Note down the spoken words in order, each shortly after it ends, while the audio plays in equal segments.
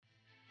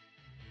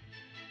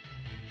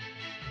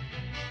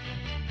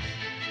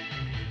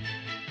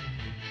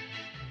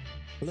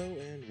Hello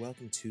and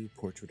welcome to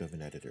Portrait of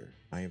an Editor.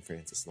 I am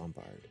Francis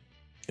Lombard.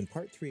 In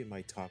part 3 of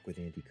my talk with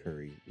Andy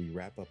Curry, we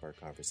wrap up our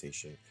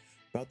conversation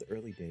about the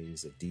early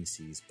days of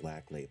DC's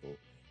Black Label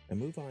and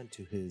move on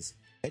to his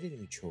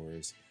editing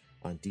chores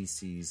on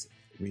DC's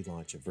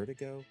relaunch of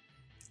Vertigo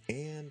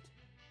and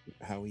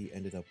how he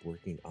ended up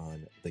working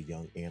on the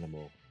Young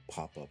Animal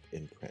pop-up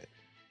imprint.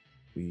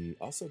 We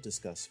also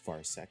discuss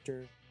Far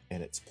Sector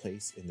and its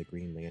place in the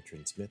Green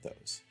Lantern's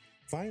mythos.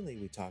 Finally,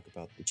 we talk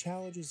about the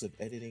challenges of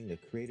editing a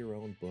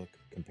creator-owned book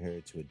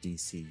compared to a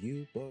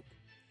DCU book,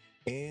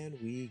 and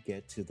we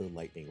get to the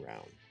lightning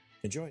round.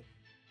 Enjoy!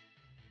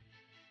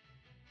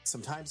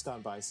 Some time's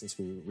gone by since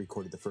we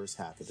recorded the first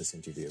half of this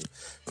interview.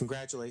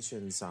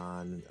 Congratulations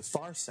on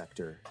Far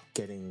Sector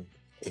getting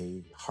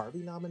a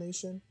Harvey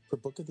nomination for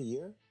Book of the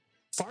Year.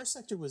 Far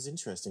Sector was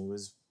interesting. It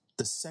was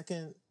the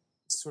second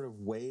sort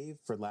of wave,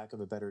 for lack of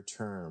a better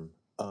term,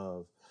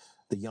 of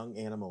the Young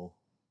Animal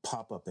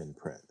pop-up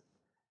imprint.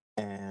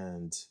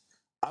 And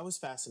I was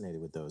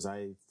fascinated with those.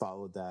 I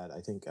followed that.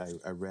 I think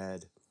I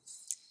read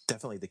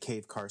definitely the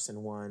Cave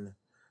Carson one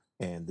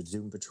and the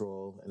Doom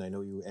Patrol. And I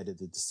know you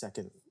edited the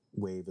second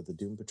wave of the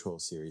Doom Patrol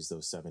series,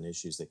 those 7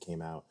 issues that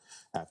came out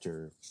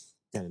after.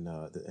 And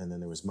then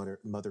there was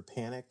Mother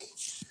Panic.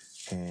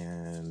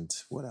 And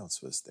what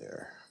else was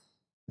there?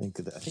 I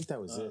think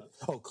that was it.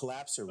 Oh,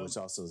 Collapser was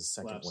also the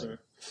second wave.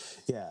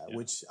 Yeah,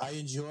 which I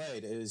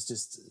enjoyed. It was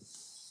just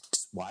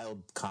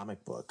wild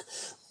comic book.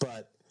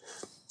 But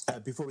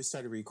before we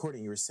started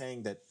recording, you were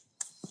saying that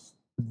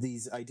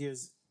these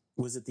ideas,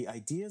 was it the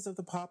ideas of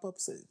the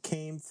pop-ups that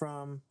came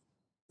from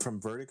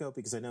Vertigo?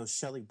 Because I know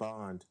Shelley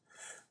Bond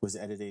was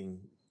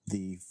editing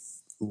the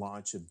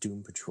launch of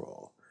Doom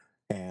Patrol.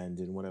 And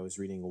in what I was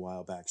reading a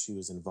while back, she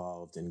was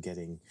involved in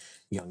getting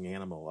Young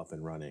Animal up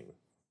and running.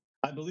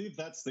 I believe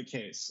that's the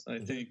case.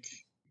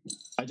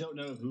 I don't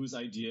know whose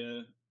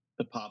idea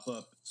the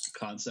pop-up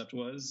concept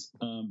was.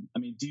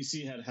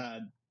 DC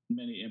had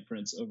many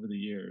imprints over the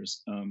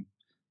years,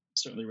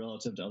 certainly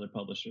relative to other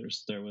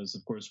publishers. There was,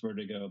 of course,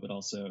 Vertigo, but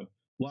also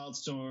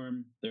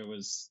Wildstorm. There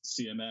was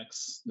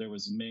CMX. There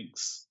was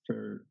Minx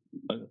for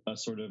a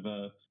sort of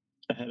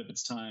ahead of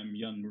its time,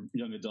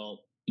 young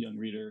adult, young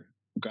reader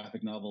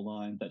graphic novel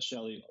line that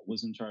Shelley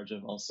was in charge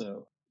of.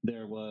 Also,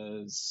 there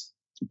was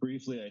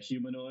briefly a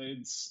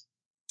Humanoids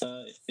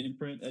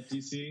imprint at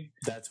DC.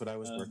 That's what I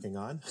was working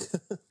on.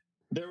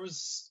 There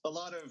was a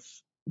lot of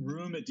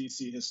room at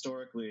DC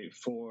historically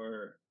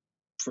for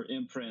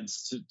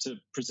imprints to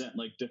present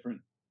like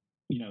different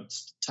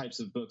types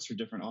of books for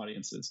different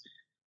audiences.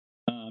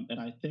 And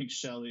I think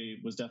Shelley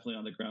was definitely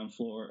on the ground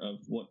floor of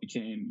what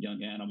became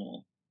Young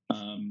Animal.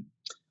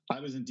 I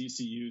was in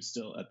DCU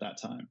still at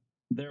that time.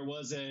 There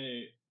was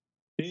a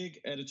big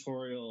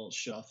editorial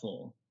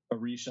shuffle, a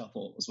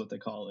reshuffle is what they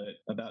call it,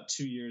 about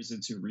 2 years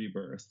into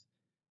Rebirth.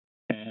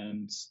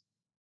 And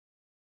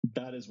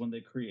that is when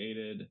they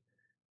created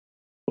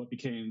what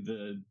became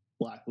the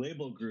Black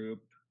Label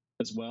Group,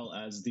 as well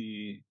as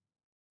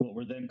what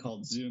were then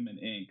called Zoom and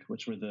Ink,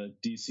 which were the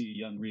DC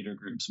young reader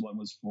groups. One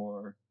was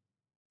for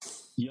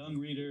young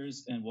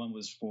readers and one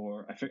was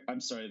for,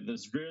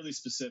 there's really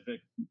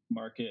specific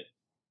market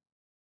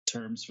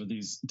terms for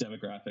these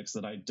demographics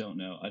that I don't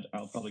know.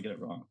 I'll probably get it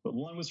wrong. But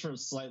one was for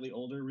slightly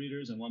older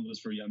readers and one was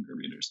for younger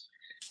readers.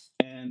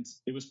 And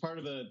it was part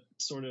of a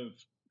sort of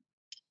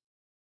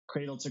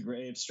cradle to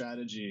grave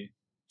strategy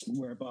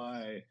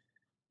whereby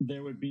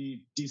there would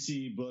be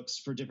DC books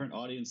for different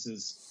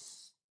audiences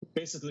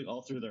basically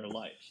all through their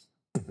life.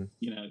 Mm-hmm.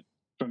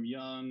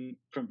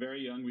 From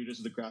very young readers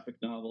of the graphic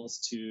novels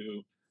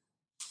to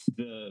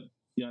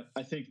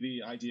I think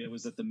the idea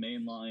was that the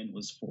main line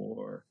was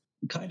for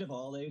kind of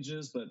all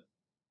ages, but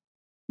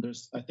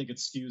I think it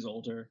skews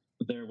older.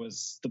 There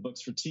was the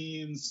books for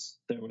teens,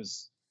 there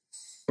was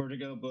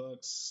Vertigo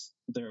books,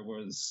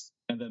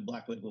 and then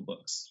Black Label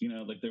books.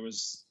 There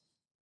was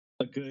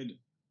I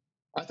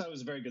thought it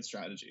was a very good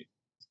strategy.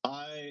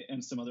 I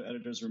and some other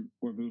editors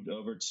were moved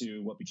over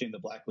to what became the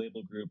Black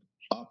Label Group,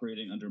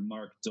 operating under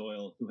Mark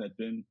Doyle, who had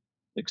been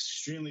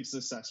extremely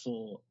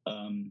successful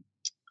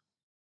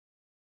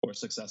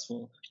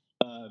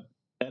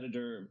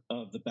editor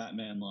of the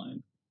Batman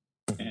line,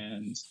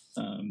 and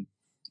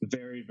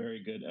very,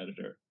 very good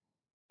editor.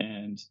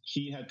 And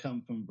he had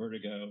come from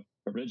Vertigo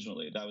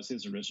originally. That was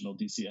his original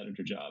DC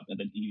editor job. And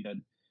then he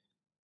had,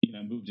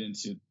 moved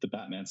into the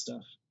Batman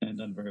stuff and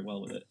done very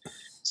well with it.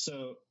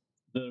 So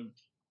the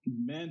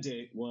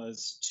mandate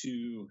was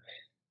to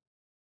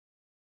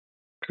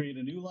create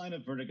a new line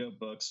of Vertigo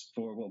books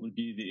for what would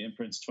be the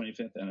imprint's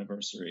 25th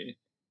anniversary,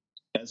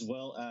 as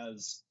well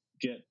as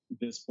get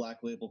this Black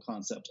Label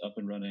concept up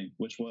and running,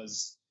 which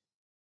was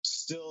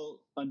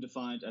still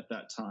undefined at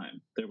that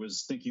time. There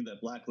was thinking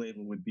that Black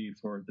Label would be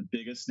for the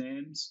biggest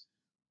names,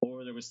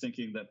 or there was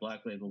thinking that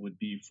Black Label would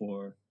be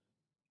for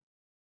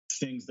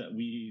things that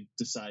we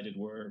decided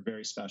were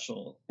very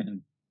special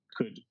and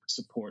could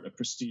support a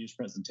prestige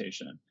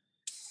presentation.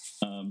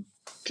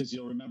 Because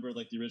you'll remember,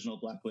 like, the original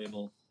Black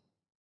Label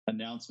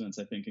announcements,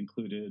 I think,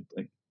 included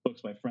like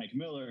books by Frank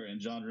Miller and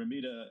John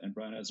Romita and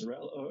Brian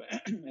Azzarello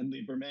and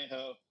Lee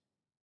Bermejo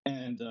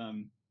And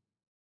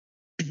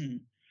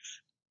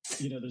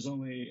there's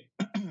only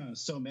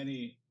so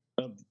many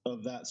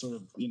of that sort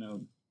of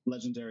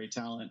legendary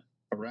talent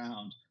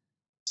around.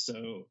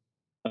 So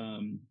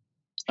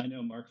I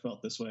know Mark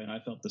felt this way, and I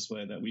felt this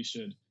way, that we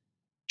should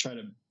try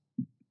to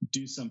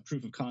do some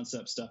proof of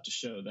concept stuff to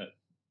show that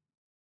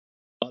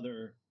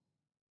other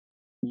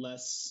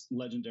less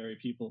legendary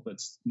people,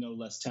 but no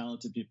less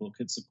talented people,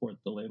 could support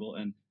the label.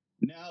 And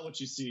now what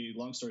you see,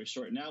 long story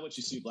short, now what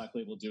you see Black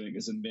Label doing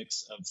is a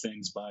mix of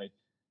things by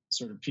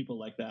sort of people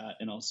like that,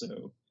 and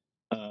also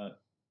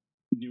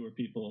newer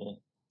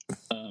people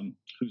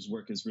whose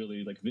work is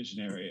really like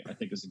visionary, I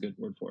think is a good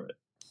word for it.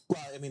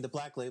 Well, I mean, the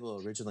Black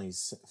Label originally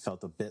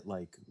felt a bit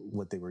like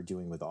what they were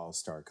doing with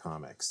All-Star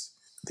Comics,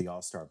 the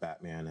All-Star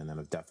Batman, and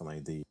then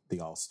definitely the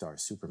All-Star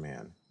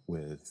Superman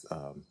with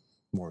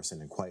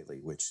Morrison and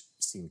Quitely, which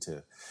seemed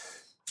to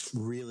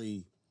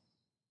really,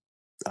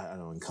 I don't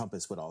know,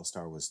 encompass what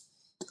All-Star was,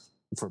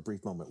 for a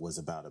brief moment, was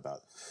about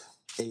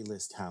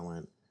A-list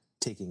talent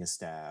taking a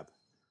stab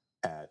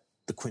at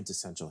the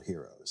quintessential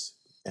heroes.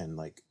 And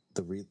like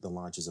the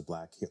launches of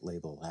Black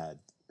Label had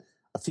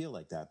a feel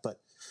like that. But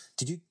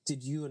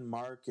did you and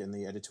Mark and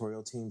the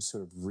editorial team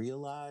sort of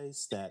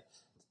realize that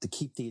to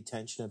keep the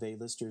attention of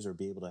A-listers, or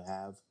be able to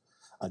have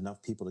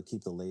enough people to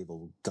keep the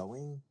label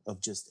going,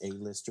 of just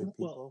A-lister people?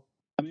 Well,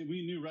 I mean,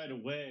 we knew right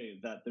away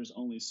that there's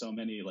only so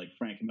many like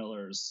Frank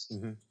Millers,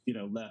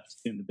 left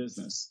in the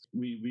business.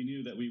 We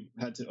knew that we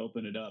had to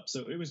open it up.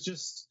 So it was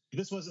just,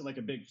 this wasn't like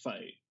a big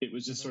fight. It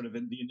was just sort of,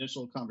 in the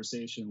initial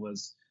conversation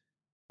was,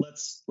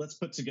 let's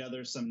put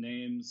together some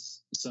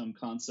names, some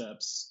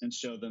concepts, and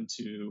show them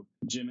to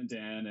Jim and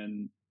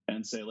Dan,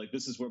 and say, like,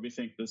 this is where we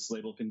think this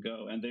label can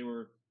go. And they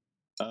were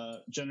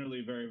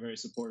generally very, very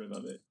supportive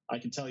of it. I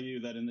can tell you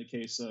that in the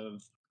case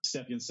of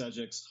Stepien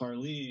Sajic's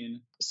Harleen,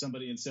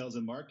 somebody in sales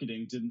and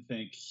marketing didn't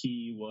think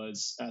he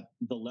was at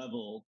the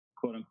level,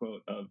 quote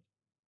unquote, of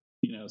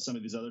some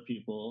of these other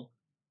people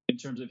in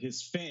terms of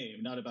his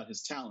fame, not about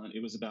his talent.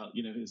 It was about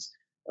his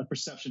a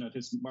perception of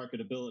his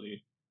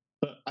marketability.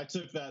 But I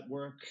took that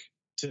work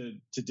to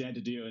Dan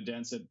DiDio, and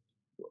Dan said,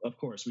 of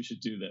course, we should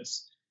do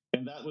this.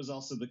 And that was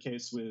also the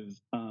case with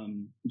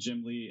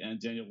Jim Lee and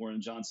Daniel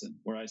Warren Johnson,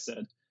 where I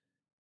said,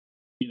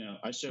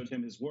 I showed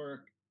him his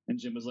work, and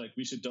Jim was like,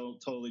 we should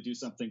totally do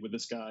something with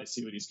this guy,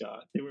 see what he's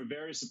got. They were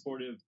very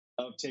supportive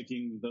of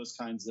taking those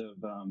kinds of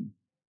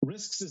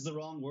risks is the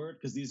wrong word,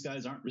 because these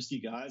guys aren't risky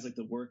guys. Like,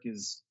 the work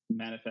is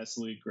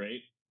manifestly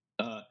great.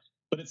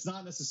 But it's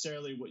not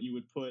necessarily what you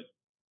would put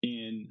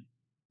in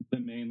the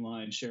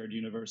mainline shared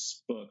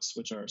universe books,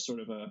 which are sort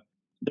of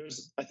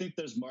I think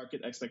there's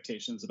market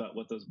expectations about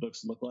what those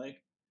books look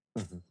like,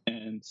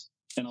 and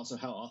also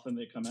how often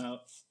they come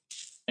out,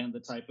 and the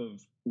type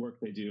of work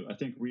they do. I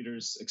think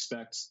readers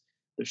expect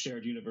the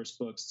shared universe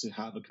books to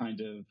have a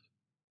kind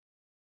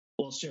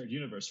of, shared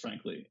universe,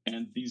 frankly.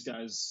 And these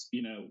guys,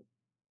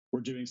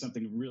 were doing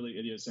something really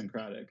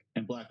idiosyncratic,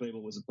 and Black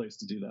Label was a place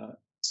to do that.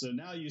 So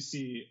now you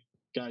see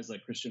guys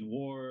like Christian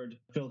Ward,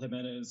 Phil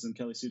Jimenez, and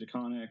Kelly Sue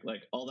DeConnick,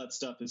 like, all that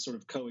stuff is sort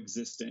of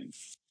coexisting.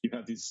 You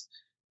have these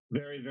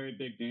very, very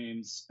big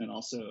names, and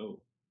also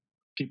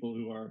people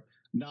who are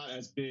not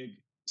as big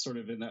sort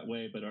of in that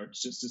way, but are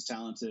just as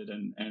talented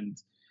and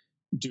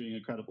doing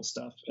incredible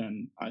stuff.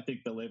 And I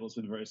think the label's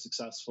been very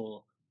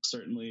successful.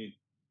 Certainly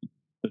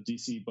the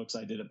DC books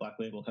I did at Black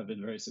Label have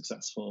been very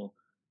successful.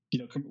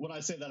 When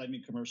I say that, I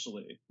mean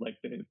commercially. Like,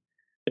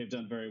 they've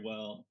done very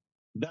well.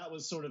 That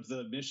was sort of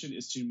the mission,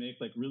 is to make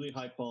like really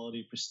high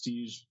quality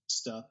prestige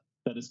stuff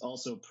that is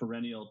also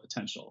perennial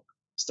potential,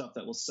 stuff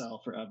that will sell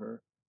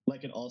forever,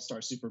 like an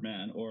All-Star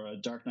Superman or a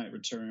Dark Knight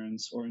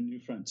Returns or a New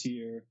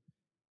Frontier,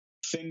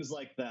 things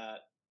like that,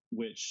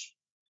 which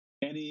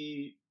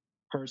any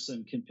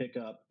person can pick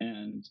up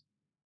and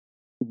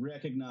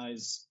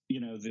recognize,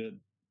 the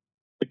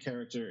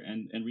character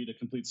and read a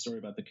complete story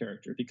about the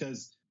character.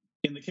 Because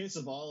in the case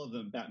of all of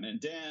them, Batman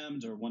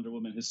Damned or Wonder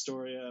Woman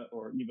Historia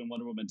or even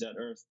Wonder Woman Dead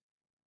Earth,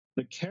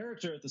 the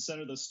character at the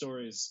center of those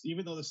stories,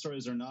 even though the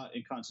stories are not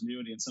in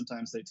continuity and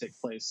sometimes they take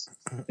place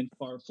in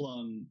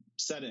far-flung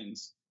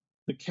settings,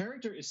 the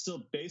character is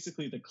still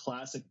basically the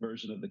classic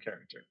version of the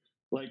character.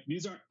 Like,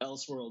 these aren't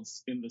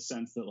Elseworlds in the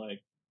sense that,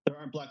 like, there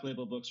aren't Black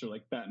Label books where,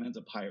 like, Batman's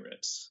a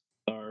pirate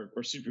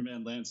or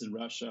Superman lands in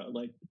Russia.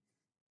 Like,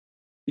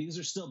 these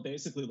are still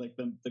basically like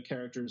the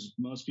characters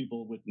most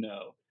people would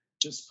know,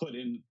 just put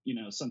in,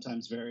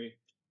 sometimes very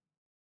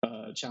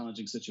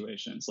challenging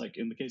situations. Like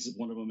in the case of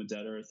Wonder Woman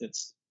Dead Earth,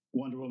 it's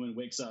Wonder Woman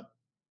wakes up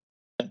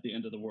at the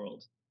end of the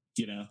world,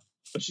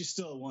 but she's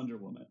still a Wonder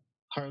Woman.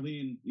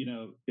 Harleen,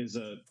 is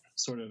a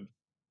sort of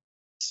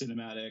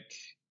cinematic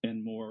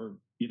and more,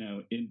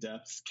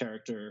 in-depth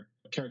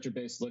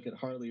character-based look at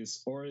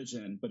Harley's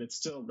origin, but it's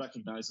still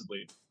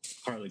recognizably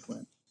Harley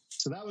Quinn.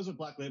 So that was what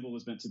Black Label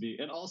was meant to be.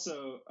 And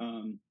also,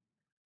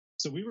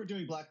 so we were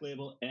doing Black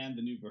Label and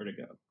the New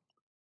Vertigo.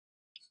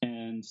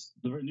 And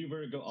the New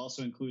Vertigo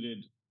also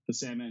included the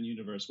Sandman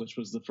universe, which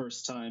was the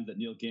first time that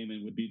Neil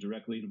Gaiman would be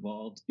directly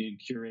involved in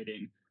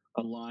curating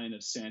a line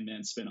of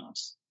Sandman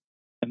spinoffs.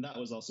 And that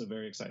was also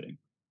very exciting.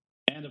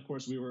 And of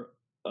course, we were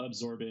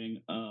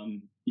absorbing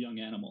Young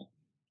Animal.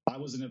 I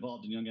wasn't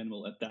involved in Young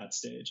Animal at that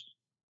stage,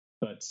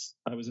 but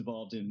I was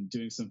involved in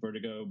doing some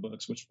Vertigo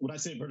books, which when I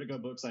say Vertigo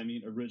books, I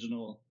mean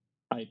original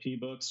IP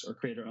books or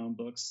creator-owned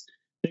books,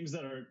 things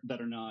that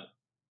are not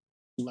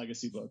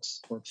legacy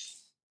books or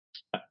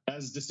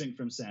as distinct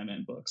from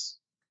Sandman books.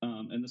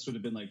 And this would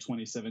have been like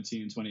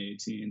 2017,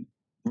 2018.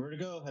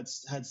 Vertigo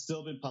had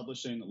still been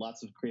publishing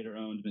lots of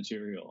creator-owned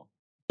material,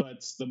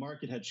 but the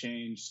market had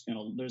changed,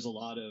 and there's a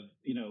lot of,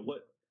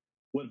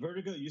 what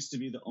Vertigo used to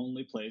be the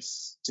only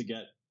place to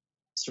get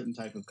certain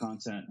type of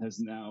content has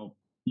now,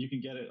 you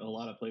can get it a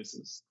lot of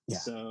places. Yeah.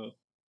 So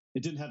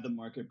it didn't have the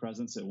market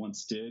presence it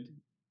once did.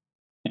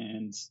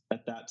 And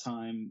at that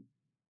time,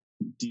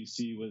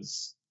 DC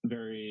was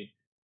very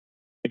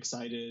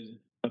excited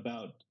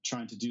about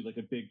trying to do like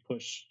a big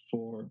push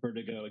for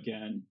Vertigo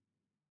again,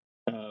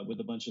 with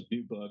a bunch of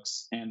new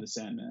books and the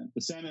Sandman.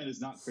 The Sandman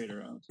is not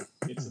creator owned.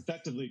 It's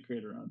effectively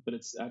creator owned, but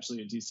it's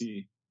actually a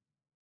DC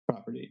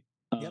property.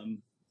 Yep.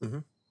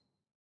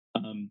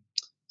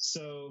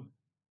 So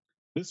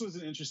this was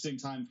an interesting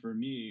time for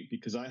me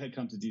because I had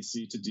come to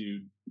DC to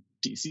do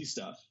DC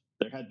stuff.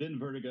 There had been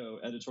Vertigo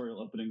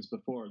editorial openings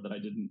before that I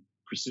didn't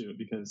pursue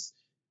because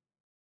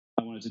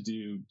I wanted to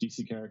do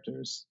DC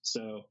characters.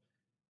 So,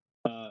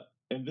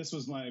 and this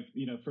was my,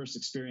 first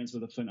experience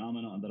with a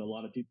phenomenon that a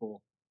lot of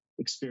people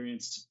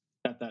experienced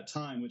at that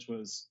time, which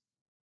was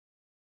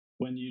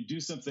when you do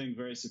something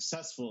very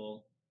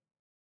successful.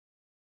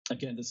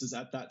 Again, this is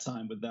at that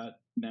time with that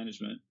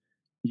management,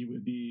 you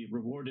would be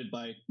rewarded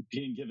by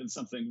being given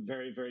something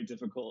very, very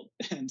difficult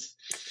and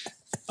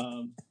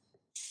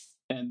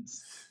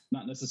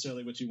not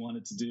necessarily what you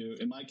wanted to do.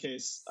 In my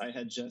case, I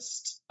had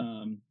just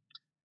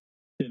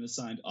been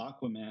assigned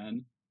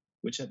Aquaman,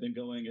 which had been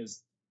going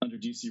as under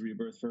DC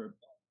Rebirth for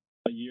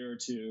a year or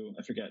two,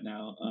 I forget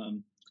now.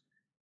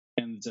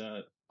 And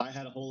I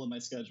had a hole in my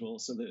schedule,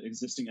 so the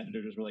existing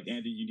editors were like,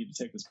 "Andy, you need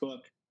to take this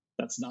book."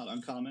 That's not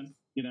uncommon,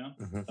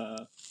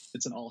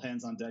 It's an all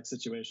hands on deck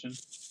situation.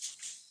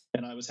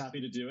 And I was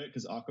happy to do it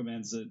because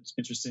Aquaman's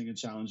interesting and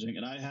challenging.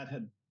 And I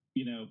had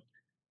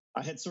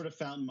sort of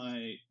found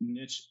my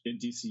niche in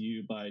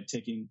DCU by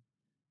taking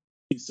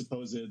these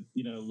supposed,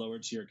 lower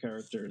tier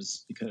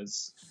characters,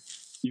 because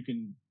you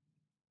can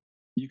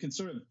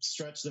sort of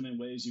stretch them in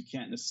ways you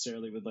can't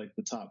necessarily with like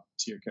the top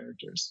tier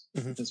characters,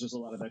 because there's a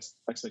lot of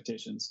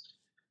expectations.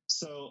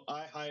 So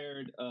I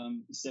hired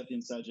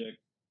Stefan Sejic,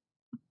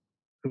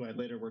 who I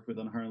later worked with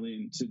on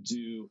Harleen, to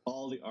do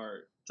all the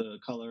art, the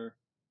color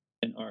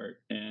and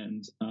art,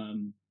 and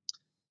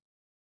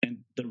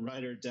the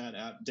writer Dan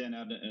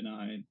Abnett and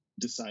I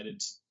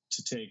decided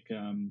to take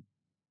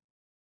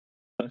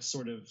a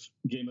sort of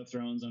Game of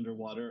Thrones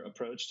underwater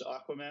approach to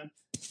Aquaman,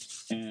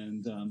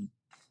 and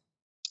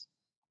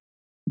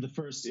the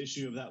first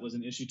issue of that was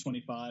in issue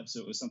 25,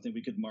 so it was something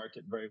we could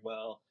market very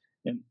well.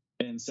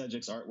 And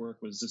Sejic's artwork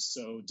was just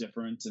so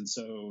different and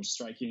so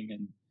striking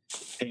and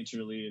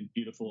painterly and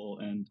beautiful,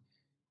 and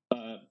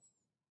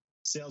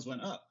sales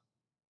went up.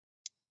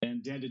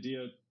 And Dan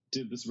DiDio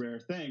did this rare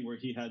thing where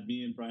he had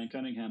me and Brian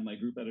Cunningham, my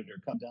group editor,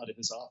 come down to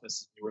his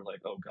office. We were like,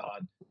 "Oh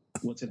God,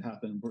 what's going to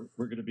happen?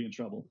 We're going to be in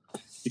trouble,"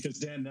 because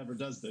Dan never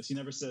does this. He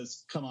never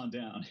says, "Come on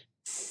down."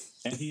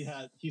 And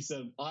he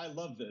said, "I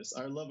love this.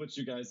 I love what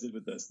you guys did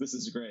with this. This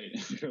is great."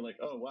 And we were like,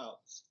 "Oh wow."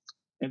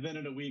 And then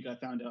in a week, I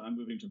found out I'm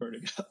moving to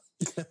Vertigo.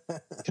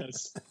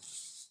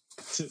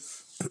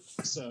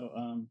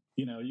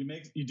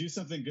 You do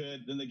something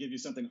good, then they give you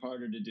something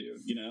harder to do,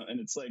 and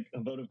it's like a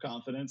vote of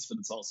confidence, but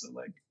it's also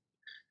like,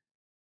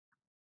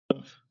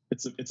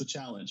 it's a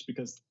challenge,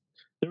 because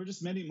there were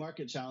just many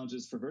market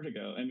challenges for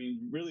Vertigo. I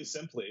mean, really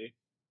simply,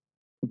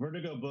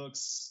 Vertigo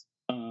books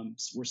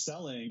were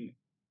selling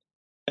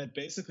at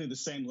basically the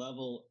same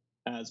level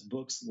as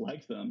books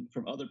like them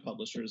from other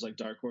publishers like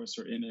Dark Horse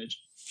or Image,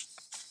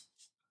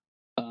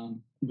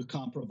 with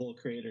comparable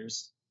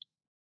creators.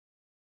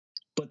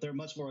 But they're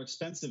much more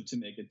expensive to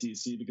make at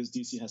DC because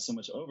DC has so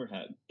much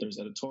overhead. There's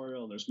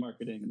editorial, there's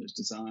marketing, and there's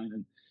design,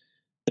 and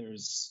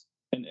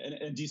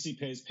and DC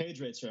pays page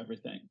rates for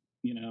everything.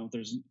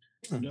 There's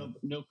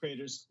no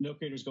creators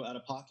go out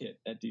of pocket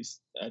at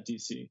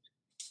DC,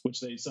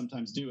 which they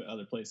sometimes do at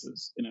other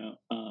places.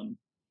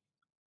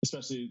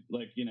 Especially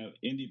like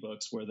indie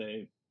books where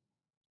they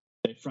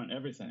front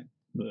everything.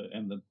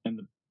 The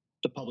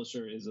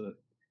publisher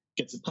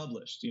gets it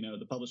published.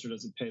 The publisher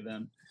doesn't pay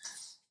them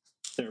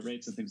their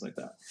rates and things like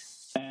that.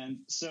 And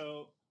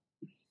so,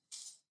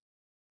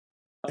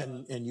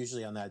 and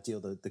usually on that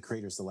deal, the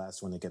creator's the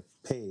last one to get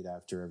paid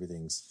after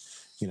everything's,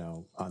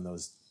 on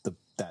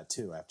that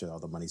too, after all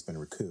the money's been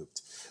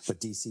recouped. But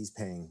DC's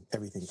paying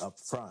everything up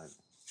front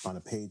on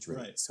a page rate.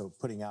 Right. So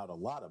putting out a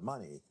lot of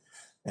money.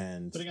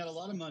 And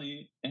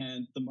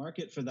the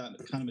market for that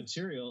kind of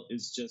material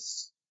is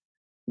just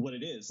what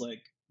it is.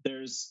 Like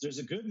there's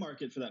a good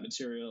market for that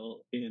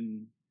material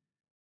in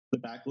the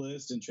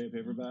backlist and trade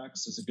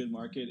paperbacks. There's a good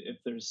market if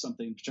there's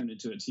something turned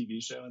into a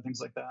TV show and things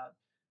like that,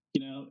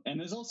 and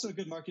there's also a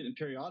good market in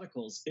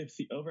periodicals if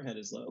the overhead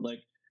is low.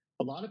 Like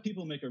a lot of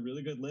people make a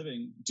really good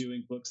living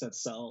doing books that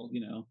sell,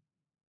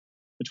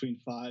 between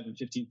 5 and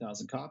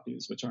 15,000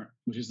 copies, which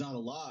is not a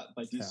lot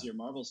by DC or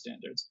Marvel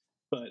standards,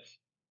 but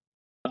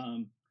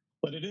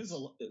it is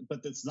but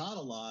it's not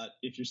a lot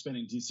if you're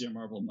spending DC or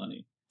Marvel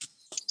money.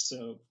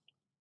 So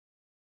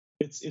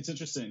it's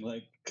interesting,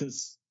 like,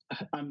 because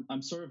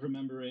I'm sort of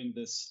remembering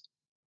this.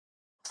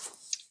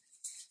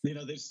 They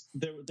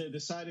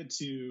decided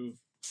to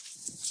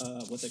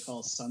what they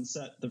call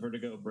sunset the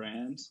Vertigo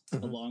brand,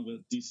 along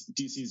with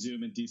DC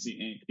Zoom and DC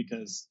Ink,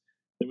 because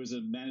there was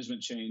a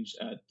management change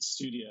at the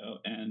studio,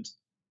 and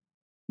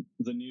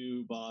the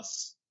new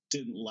boss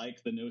didn't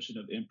like the notion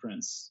of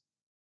imprints.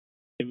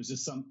 It was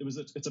just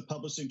it's a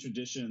publishing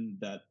tradition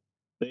that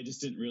they just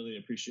didn't really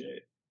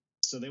appreciate.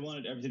 So they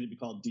wanted everything to be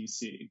called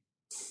DC.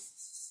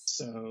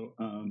 So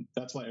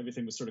that's why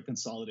everything was sort of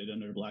consolidated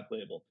under a Black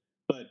Label.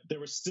 But there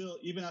were still,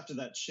 even after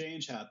that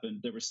change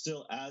happened, there were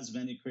still as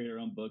many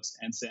creator-owned books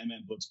and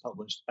Sandman books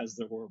published as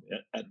there were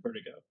at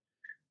Vertigo.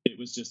 It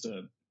was just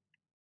a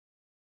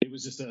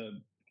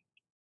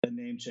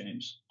name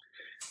change.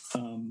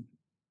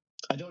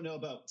 I don't know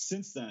about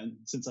since then,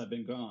 since I've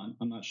been gone.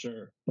 I'm not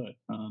sure, but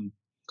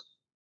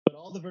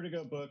all the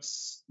Vertigo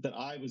books that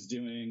I was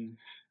doing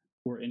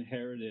were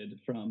inherited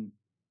from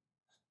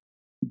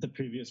the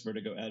previous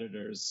Vertigo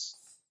editors.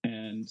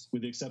 And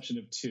with the exception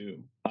of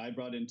 2, I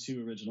brought in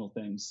 2 original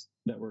things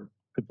that were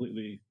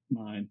completely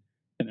mine,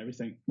 and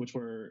everything, which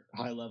were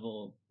High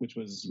Level, which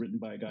was written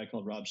by a guy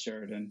called Rob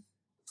Sheridan,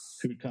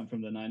 who had come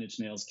from the Nine Inch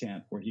Nails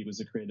camp, where he was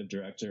a creative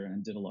director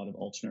and did a lot of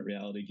alternate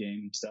reality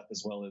game stuff,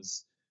 as well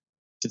as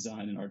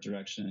design and art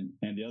direction.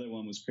 And the other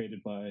one was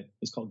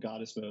called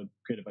Goddess Mode,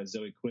 created by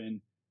Zoe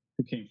Quinn,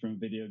 who came from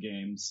video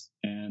games.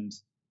 And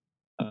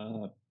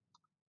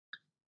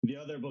the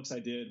other books I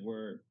did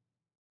were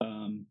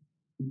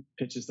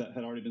pitches that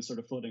had already been sort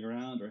of floating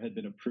around or had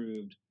been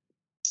approved.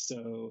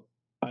 So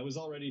I was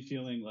already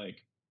feeling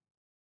like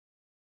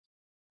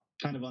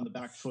kind of on the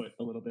back foot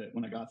a little bit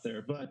when I got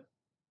there, but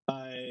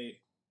I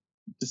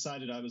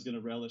decided I was going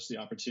to relish the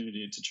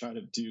opportunity to try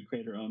to do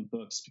creator-owned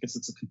books, because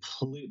it's a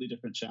completely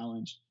different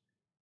challenge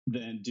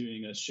than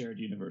doing a shared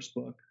universe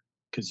book,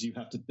 because you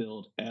have to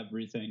build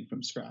everything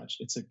from scratch.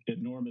 It's an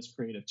enormous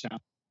creative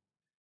challenge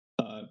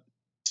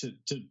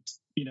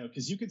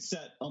because you could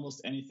set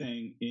almost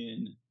anything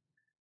in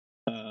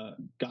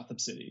Gotham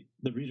City.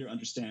 The reader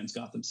understands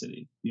Gotham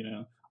City,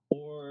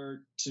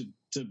 or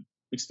to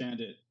expand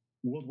it,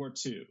 World War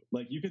II.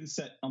 Like, you can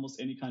set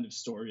almost any kind of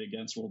story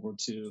against World War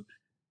II,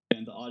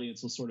 and the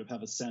audience will sort of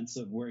have a sense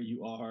of where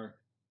you are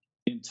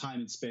in time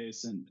and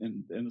space and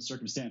the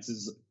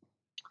circumstances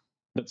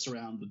that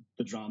surround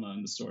the drama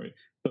and the story.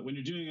 But when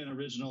you're doing an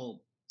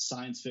original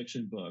science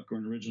fiction book or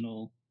an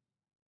original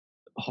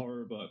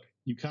horror book,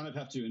 you kind of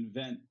have to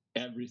invent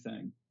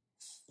everything,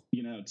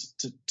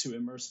 to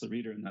immerse the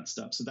reader in that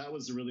stuff. So that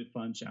was a really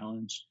fun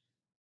challenge.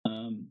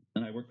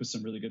 And I worked with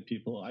some really good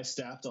people. I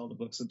staffed all the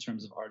books in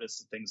terms of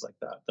artists and things like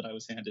that I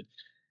was handed.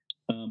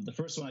 The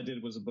first one I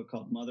did was a book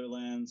called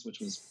Motherlands, which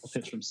was a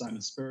pitch from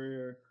Simon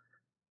Spurrier.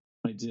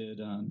 I did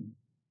a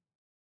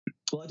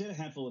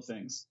handful of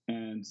things,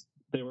 and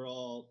they were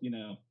all,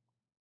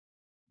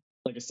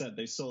 like I said,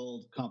 they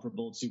sold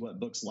comparable to what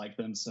books like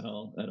them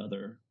sell at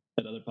other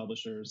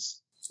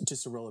publishers.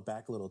 Just to roll it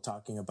back a little,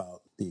 talking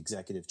about the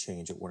executive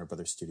change at Warner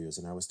Brothers Studios,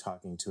 and I was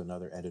talking to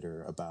another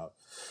editor about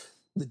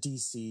the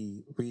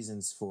DC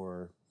reasons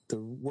for the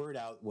word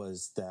out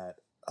was that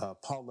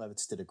Paul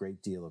Levitz did a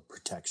great deal of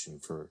protection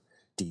for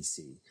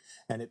DC,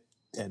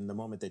 and the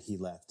moment that he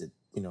left,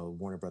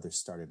 Warner Brothers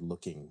started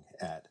looking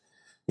at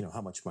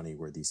how much money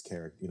were these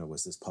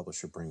was this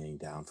publisher bringing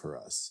down for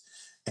us,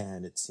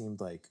 and it seemed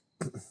like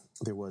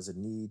there was a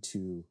need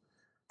to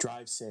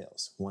drive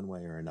sales one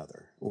way or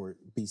another, or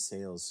be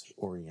sales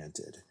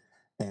oriented.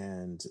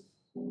 And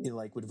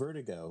like with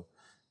Vertigo,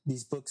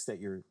 these books that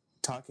you're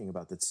talking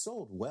about that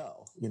sold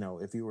well,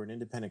 if you were an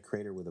independent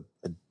creator with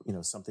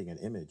something, an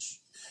image,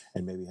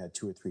 and maybe had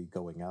 2 or 3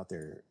 going out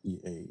there,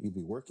 you'd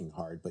be working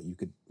hard, but you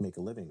could make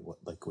a living,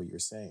 like what you're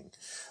saying.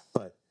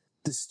 But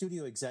the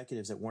studio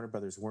executives at Warner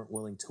Brothers weren't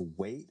willing to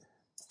wait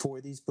for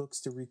these books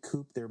to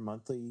recoup their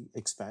monthly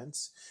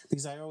expense,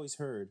 because I always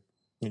heard,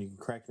 and you can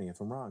correct me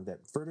if I'm wrong, that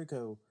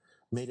Vertigo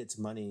made its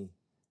money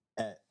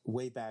at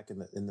way back in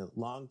the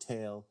long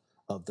tail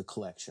of the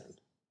collection.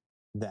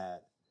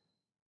 That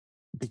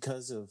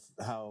because of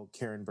how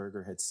Karen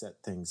Berger had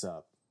set things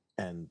up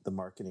and the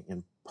marketing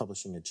and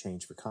publishing had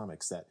changed for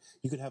comics, that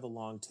you could have a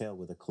long tail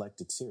with a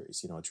collected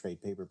series, a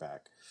trade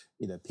paperback,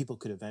 people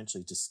could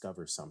eventually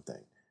discover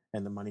something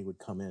and the money would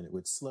come in. It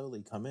would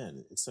slowly come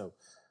in. So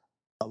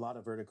a lot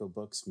of Vertigo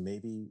books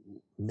maybe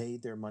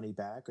made their money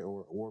back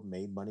or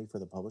made money for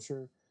the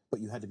publisher, but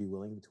you had to be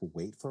willing to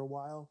wait for a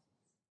while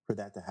for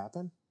that to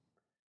happen.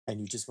 And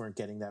you just weren't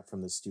getting that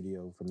from the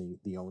studio, from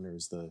the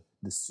owners, the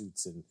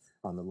suits and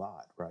on the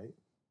lot, right?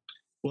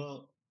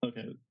 Well,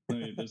 okay.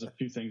 There's a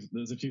few things.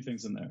 There's a few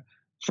things in there.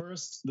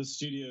 First, the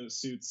studio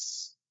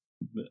suits,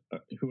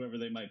 whoever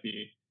they might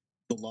be,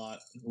 the lot,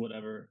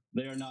 whatever,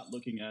 they are not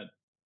looking at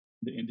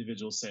the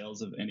individual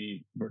sales of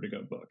any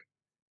Vertigo book.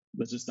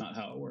 That's just not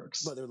how it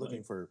works. But they're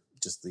looking for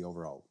just the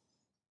overall.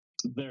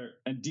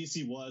 And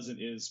DC was and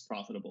is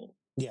profitable.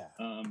 Yeah.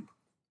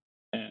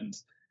 And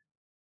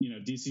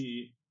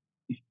DC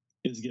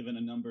is given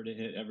a number to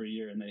hit every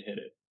year, and they hit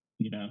it.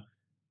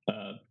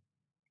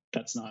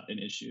 That's not an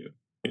issue.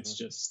 It's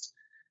just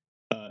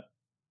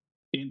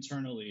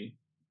internally,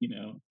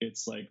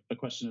 it's like a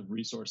question of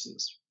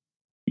resources.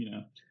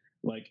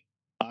 Like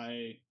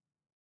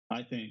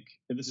I think,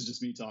 and this is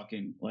just me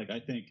talking, like I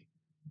think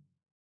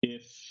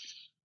if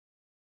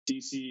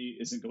DC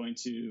isn't going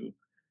to,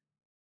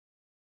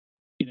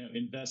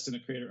 invest in a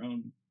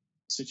creator-owned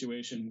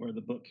situation where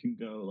the book can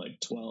go like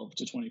 12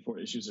 to 24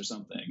 issues or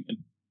something, and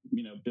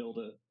build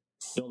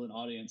an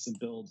audience and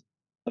build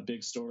a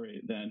big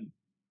story, then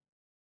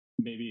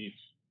maybe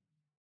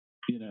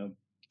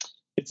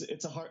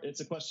it's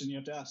a question you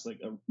have to ask,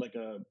 like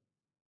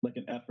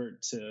an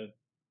effort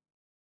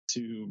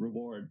to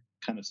reward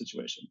kind of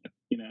situation,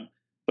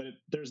 but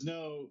there's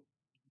no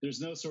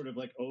sort of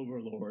like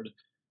overlord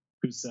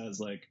who says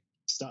like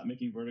stop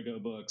making Vertigo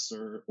books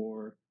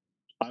or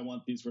I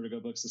want these Vertigo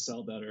books to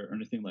sell better or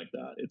anything like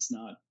that. It's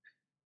not,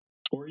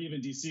 or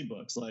even DC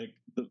books, like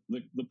the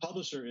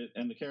publisher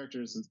and the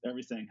characters and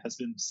everything has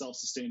been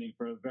self-sustaining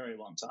for a very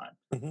long time.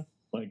 Mm-hmm.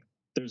 Like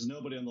there's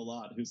nobody on the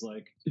lot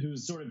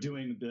who's sort of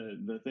doing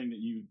the thing that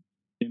you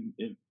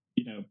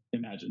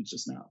imagined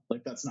just now.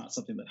 Like that's not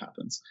something that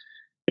happens.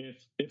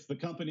 If the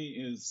company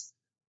is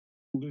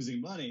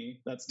losing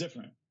money, that's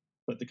different.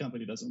 But the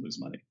company doesn't lose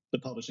money, the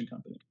publishing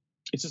company.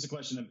 It's just a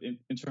question of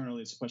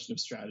internally, it's a question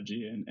of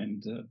strategy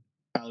and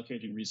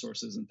allocating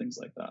resources and things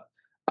like that.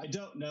 I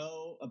don't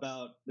know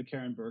about the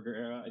Karen Berger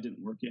era. I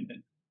didn't work in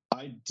it.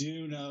 I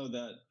do know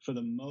that for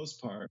the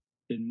most part,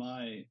 in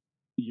my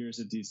years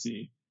at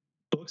DC,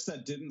 books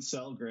that didn't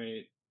sell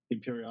great in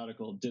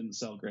periodical didn't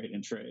sell great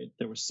in trade.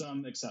 There were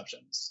some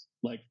exceptions,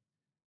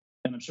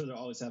 and I'm sure there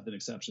always have been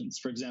exceptions.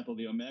 For example,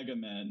 the Omega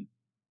Men,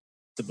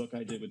 the book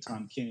I did with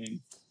Tom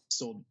King,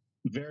 sold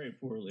very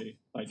poorly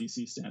by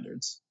DC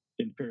standards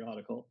in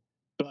periodical,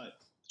 but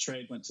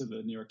trade went to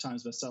the New York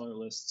Times bestseller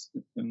list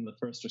in the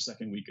first or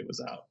second week it was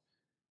out.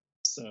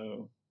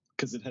 So,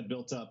 because it had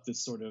built up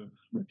this sort of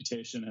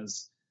reputation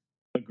as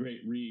a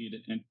great read,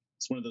 and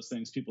it's one of those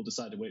things people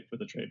decide to wait for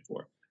the trade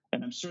for.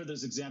 And I'm sure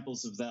there's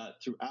examples of that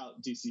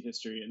throughout DC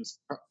history, and it's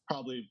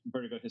probably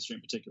Vertigo history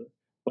in particular.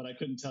 But I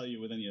couldn't tell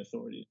you with any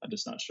authority. I'm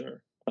just not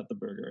sure about the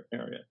Berger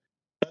area.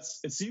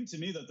 It seemed to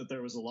me that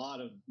there was a lot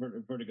of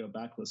Vertigo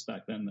backlists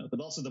back then, though, but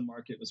also the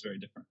market was very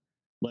different.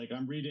 Like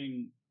I'm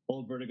reading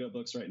old Vertigo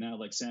books right now,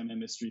 like Sandman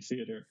Mystery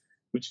Theater,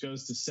 which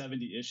goes to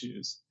 70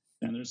 issues,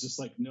 and there's just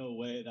like no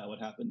way that would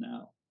happen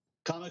now.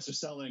 Comics are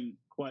selling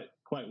quite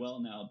well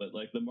now, but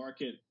like the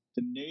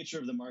nature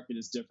of the market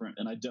is different,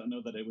 and I don't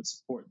know that it would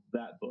support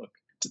that book,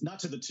 not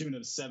to the tune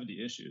of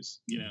 70 issues.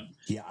 Yeah,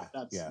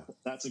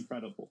 that's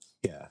incredible.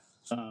 Yeah,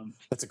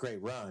 that's a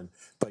great run.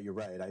 But you're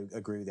right. I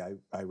agree with you.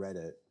 I read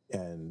it,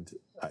 and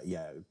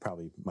it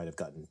probably might have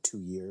gotten 2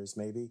 years,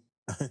 maybe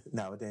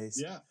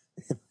nowadays. Yeah.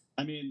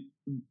 I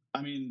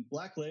mean,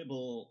 Black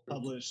Label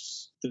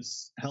published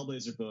this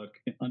Hellblazer book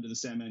under the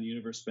Sandman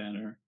Universe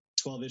banner,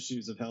 12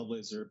 issues of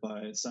Hellblazer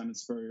by Simon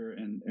Spurrier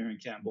and Aaron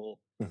Campbell.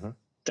 Mm-hmm.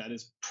 That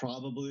is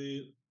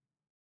probably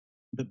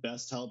the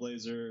best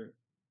Hellblazer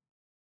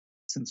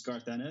since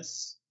Garth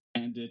Ennis,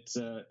 and it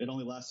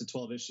only lasted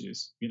 12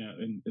 issues,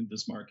 in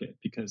this market,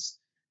 because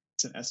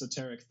it's an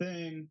esoteric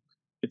thing.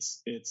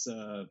 It's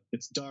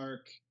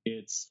dark.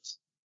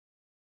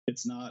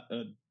 It's not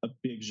a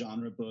big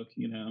genre book,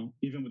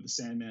 even with the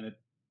Sandman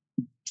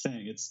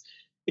thing. It's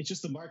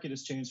just the market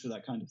has changed for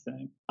that kind of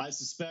thing. I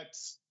suspect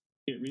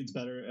it reads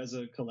better as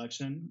a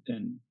collection,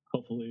 and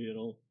hopefully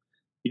it'll,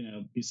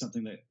 be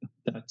something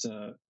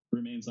that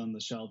remains on the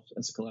shelf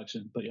as a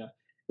collection. But yeah,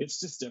 it's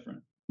just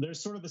different.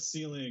 There's sort of a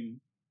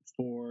ceiling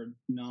for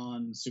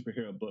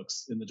non-superhero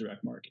books in the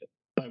direct market,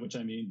 by which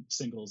I mean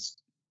singles,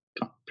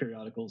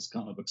 periodicals,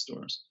 comic book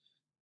stores.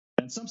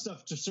 And some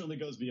stuff just certainly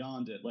goes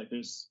beyond it. Like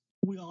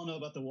we all know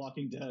about the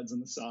Walking Deads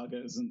and the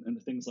sagas and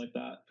the things like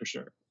that, for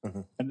sure.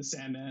 Mm-hmm. And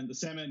the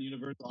Sandman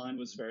Universe line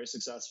was very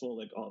successful.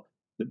 Like all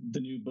the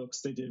new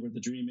books they did were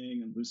The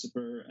Dreaming and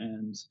Lucifer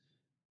and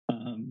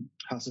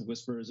House of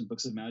Whispers and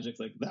Books of Magic.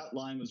 Like that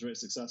line was very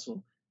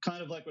successful.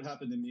 Kind of like what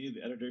happened to me.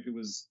 The editor who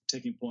was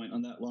taking point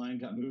on that line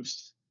got moved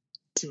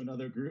to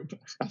another group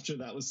after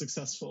that was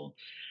successful.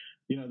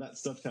 That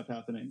stuff kept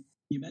happening.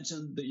 You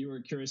mentioned that you were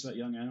curious about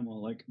Young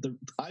Animal.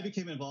 I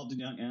became involved in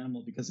Young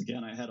Animal because,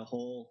 again, I had a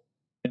hole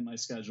in my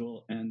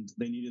schedule and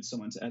they needed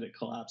someone to edit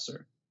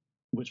Collapser,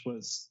 which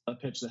was a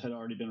pitch that had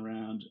already been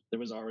around. There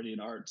was already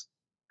an artist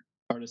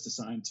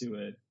assigned to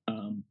it.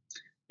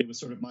 It was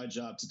sort of my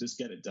job to just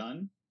get it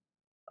done.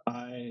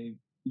 I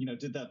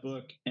did that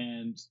book,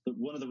 and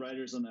one of the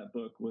writers on that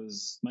book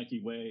was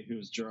Mikey Way, who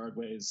was Gerard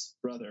Way's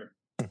brother.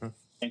 Mm-hmm.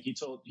 And he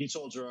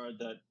told Gerard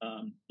that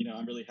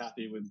I'm really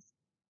happy with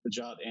the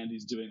job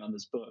Andy's doing on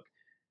this book.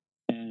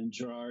 And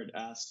Gerard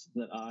asked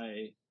that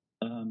I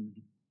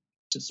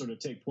just sort of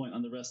take point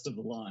on the rest of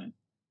the line.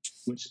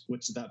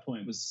 which at that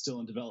point was still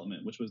in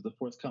development, which was the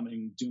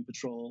forthcoming Doom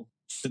Patrol,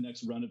 the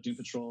next run of Doom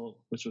Patrol,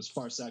 which was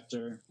Far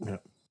Sector,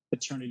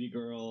 Eternity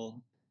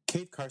Girl.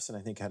 Cave Carson,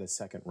 I think, had a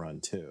second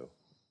run too.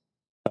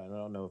 I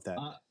don't know if that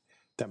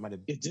might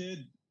have. It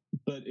did,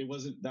 but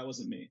that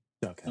wasn't me.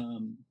 Okay.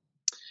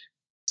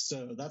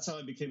 So that's how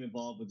I became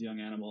involved with Young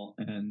Animal,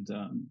 and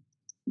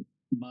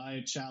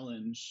the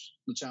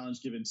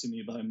challenge given to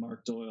me by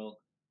Mark Doyle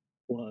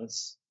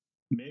was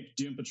make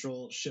Doom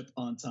Patrol ship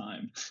on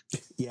time.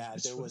 Yeah,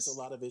 there was a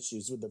lot of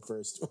issues with the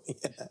first one.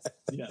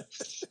 Yeah.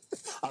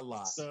 A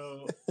lot.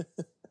 So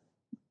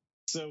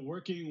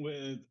working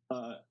with,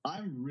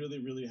 I'm really,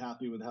 really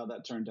happy with how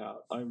that turned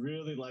out. I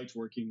really liked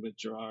working with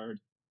Gerard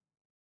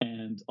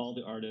and all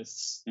the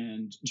artists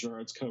and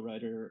Gerard's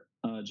co-writer,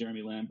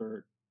 Jeremy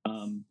Lambert,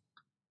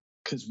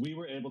 because we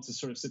were able to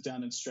sort of sit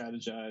down and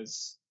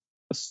strategize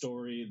a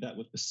story that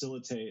would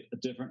facilitate a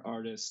different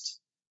artist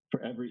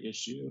for every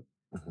issue,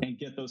 and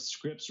get those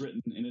scripts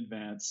written in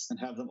advance and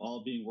have them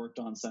all being worked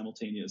on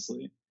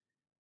simultaneously.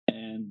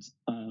 And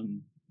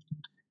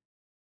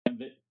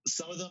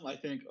some of them I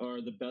think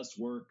are the best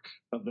work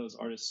of those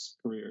artists'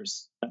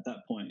 careers at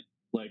that point.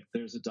 Like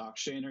there's a Doc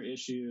Shaner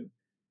issue,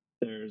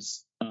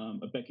 there's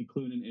a Becky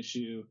Cloonan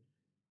issue,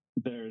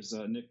 there's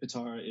a Nick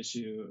Pitara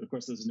issue, of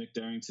course there's a Nick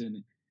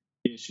Darrington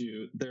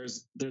issue.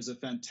 There's a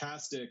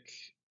fantastic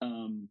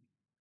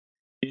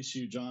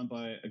issue drawn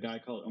by a guy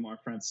called Omar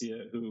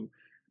Francia who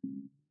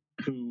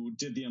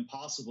did the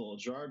impossible.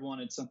 Gerard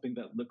wanted something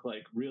that looked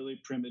like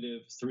really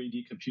primitive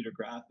 3D computer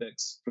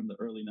graphics from the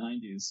early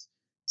 90s,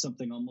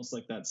 something almost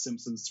like that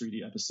Simpsons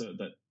 3D episode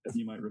that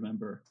you might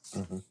remember.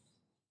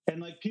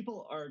 And like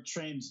people are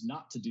trained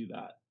not to do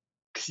that.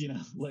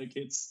 Like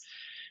it's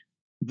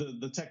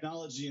the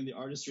technology and the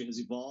artistry has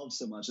evolved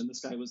so much, and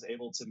this guy was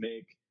able to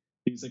make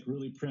these like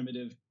really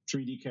primitive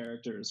 3D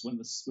characters when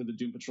the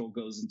Doom Patrol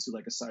goes into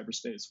like a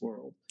cyberspace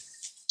world.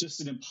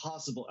 Just an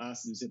impossible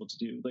ask that he was able to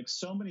do. Like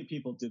so many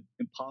people did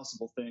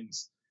impossible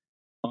things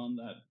on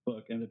that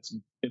book, and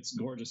it's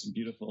gorgeous and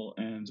beautiful.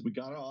 And we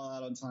got it all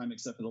out on time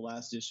except for the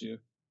last issue,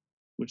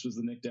 which was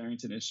the Nick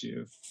Darrington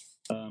issue.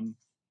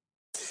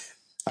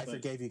 I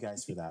forgave you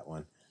guys for that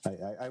one.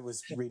 I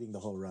was reading the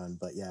whole run,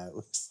 but yeah, it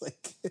was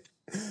like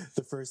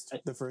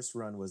the first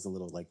run was a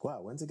little like,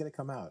 wow, when's it going to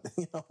come out?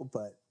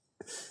 But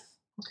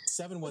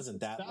 7 wasn't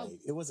that late.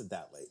 It wasn't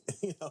that late,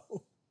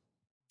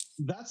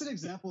 That's an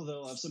example,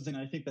 though, of something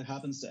I think that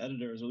happens to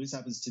editors, or at least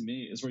happens to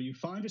me, is where you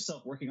find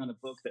yourself working on a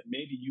book that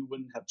maybe you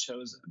wouldn't have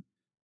chosen,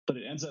 but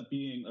it ends up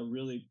being a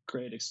really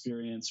great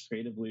experience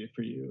creatively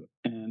for you.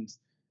 And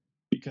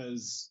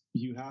because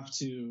you have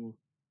to,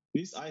 at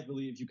least I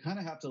believe, you kind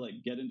of have to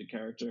like get into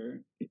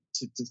character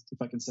to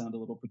if I can sound a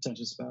little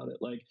pretentious about it,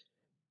 like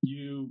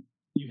you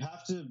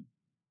have to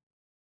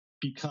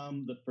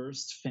become the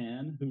first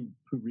fan who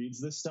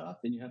reads this stuff,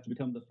 and you have to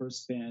become the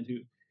first fan who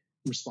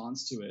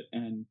responds to it,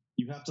 and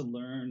you have to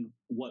learn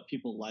what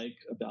people like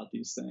about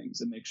these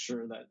things and make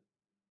sure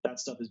that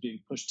stuff is being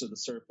pushed to the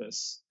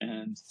surface.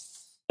 And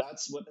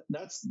that's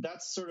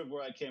sort of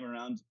where I came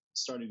around,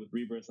 starting with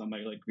Rebirth on my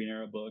like Green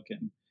Arrow book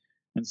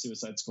and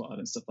Suicide Squad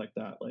and stuff like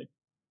that. Like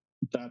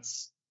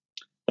that's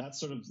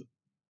sort of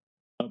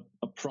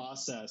a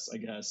process, I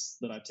guess,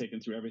 that I've taken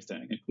through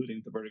everything,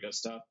 including the Vertigo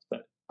stuff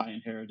that I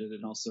inherited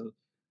and also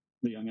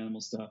the Young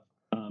Animal stuff.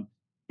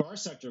 Far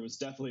Sector was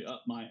definitely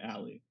up my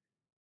alley.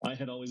 I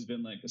had always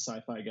been like a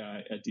sci-fi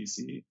guy at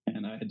DC,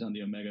 and I had done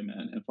the Omega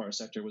Men, and Far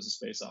Sector was a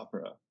space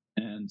opera.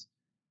 And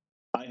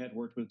I had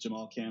worked with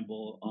Jamal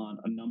Campbell on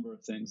a number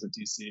of things at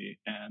DC,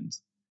 and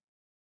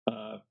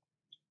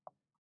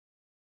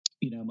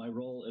my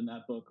role in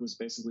that book was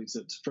basically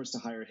to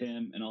hire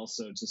him, and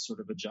also to sort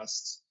of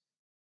adjust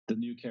the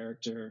new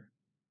character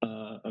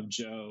of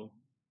Joe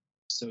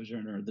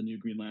Sojourner, the new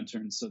Green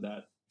Lantern, so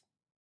that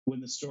when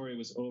the story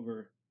was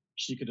over,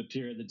 she could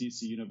appear in the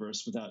DC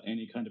universe without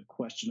any kind of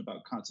question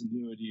about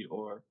continuity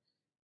or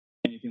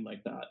anything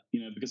like that.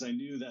 Because I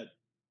knew that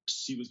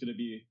she was going to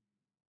be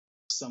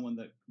someone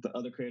that the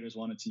other creators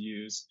wanted to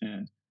use,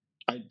 and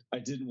I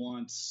didn't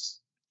want,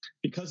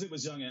 because it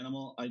was Young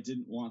Animal, I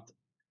didn't want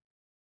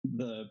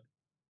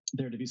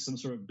there to be some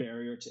sort of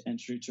barrier to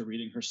entry to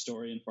reading her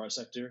story in Far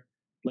Sector.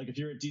 Like if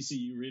you're a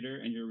DCU reader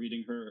and you're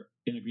reading her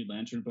in a Green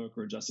Lantern book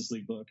or a Justice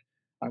League book,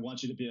 I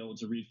want you to be able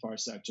to read Far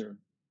Sector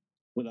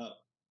without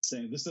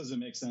saying, this doesn't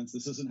make sense.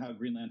 This isn't how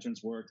Green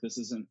Lanterns work. This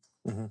isn't,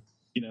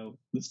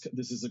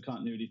 this is a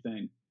continuity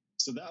thing.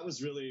 So that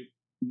was really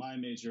my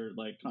major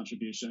like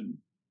contribution,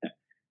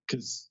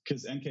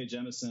 because N.K.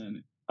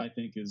 Jemisin, I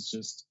think, is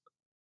just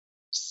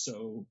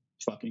so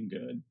fucking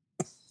good.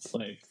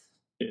 Like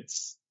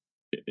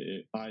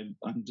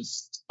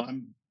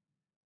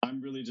I'm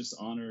really just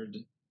honored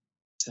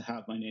to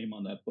have my name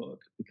on that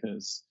book,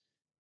 because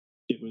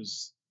it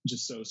was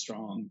just so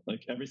strong.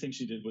 Like everything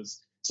she did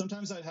was,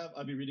 sometimes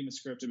I'd be reading a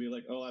script and be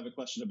like, oh, I have a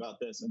question about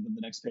this, and then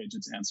the next page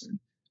it's answered.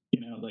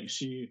 Like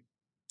she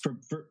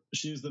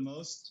is the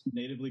most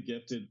natively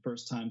gifted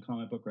first time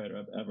comic book writer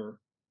I've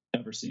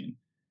ever seen.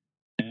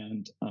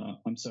 And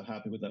I'm so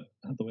happy with the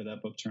way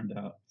that book turned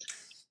out.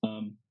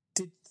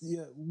 Did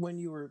when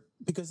you were,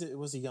 because it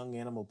was a young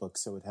animal book,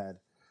 so it had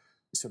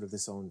sort of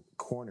this own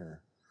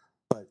corner.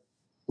 But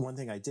one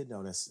thing I did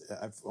notice,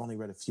 I've only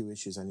read a few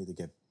issues. I need to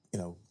get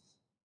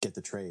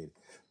the trade,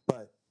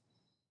 but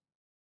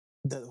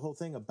the whole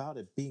thing about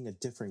it being a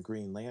different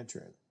Green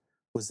Lantern,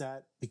 was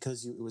that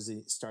because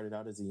it started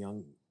out as the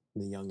young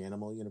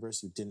animal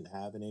universe? You didn't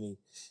have any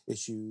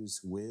issues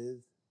with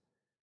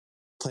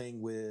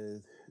playing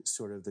with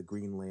sort of the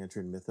Green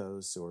Lantern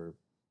mythos, or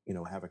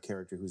have a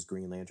character who's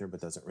Green Lantern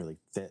but doesn't really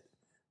fit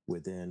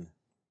within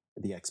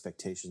the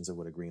expectations of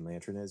what a Green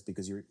Lantern is,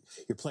 because you're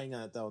playing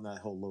on that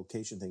whole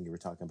location thing you were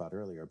talking about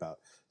earlier, about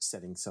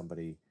setting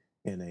somebody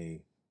in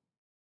a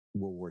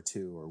World War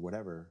II or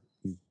whatever.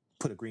 You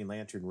put a Green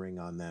Lantern ring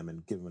on them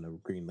and give them a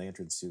Green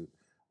Lantern suit.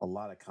 A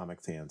lot of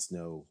comic fans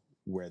know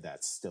where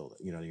that's still,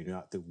 you're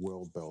not the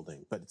world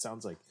building, but it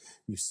sounds like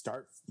you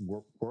start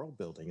world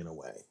building in a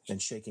way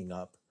and shaking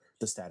up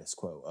the status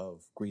quo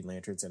of Green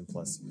Lanterns, and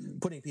plus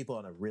putting people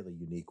on a really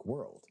unique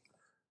world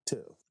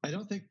too. I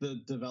don't think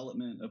the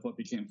development of what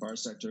became Far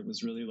Sector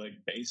was really like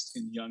based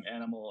in Young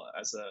Animal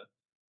as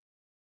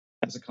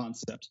a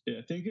concept.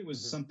 I think it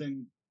was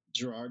something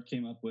Gerard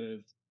came up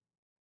with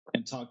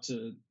and talked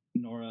to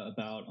Nora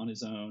about on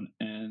his own,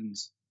 and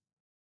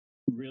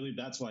really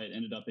that's why it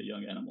ended up at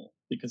Young Animal,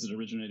 because it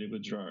originated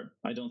with Gerard.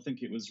 I don't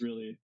think it was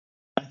really.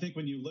 I think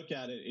when you look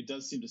at it, it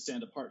does seem to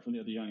stand apart from the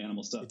other Young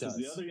Animal stuff, because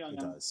the other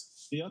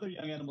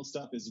Young Animal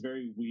stuff is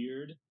very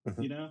weird,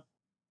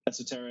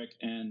 esoteric,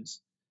 and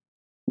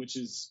which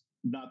is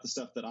not the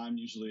stuff that I'm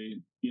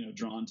usually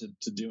drawn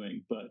to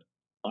doing. But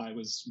I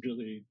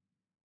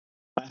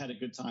had a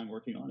good time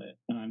working on it,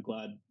 and I'm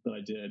glad that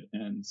I did.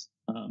 And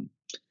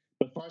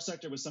but Far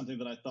Sector was something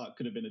that I thought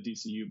could have been a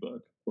DCU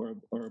book or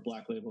a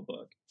Black Label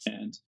book.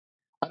 And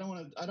I don't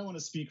want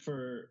to speak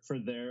for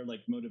their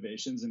like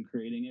motivations in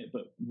creating it,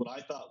 but what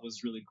I thought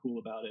was really cool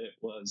about it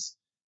was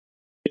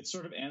it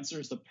sort of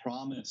answers the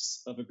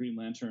promise of a Green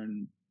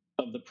Lantern,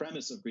 of the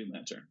premise of Green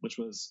Lantern, which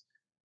was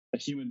a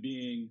human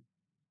being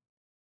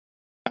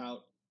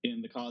out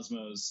in the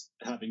cosmos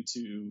having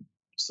to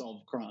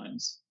solve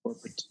crimes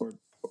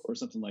or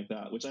something like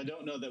that, which I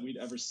don't know that we'd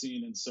ever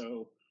seen in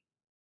so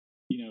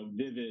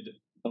vivid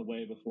a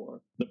way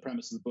before. The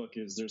premise of the book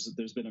is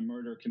there's been a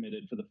murder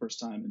committed for the first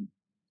time in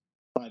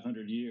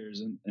 500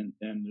 years, and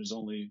there's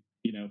only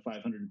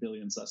 500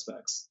 billion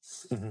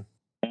suspects.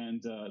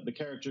 And the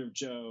character of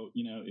Joe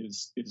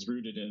is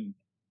rooted in,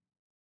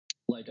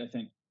 like, I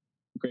think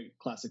great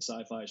classic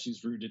sci-fi,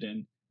 she's rooted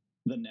in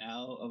the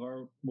now of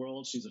our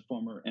world. She's a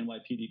former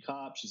NYPD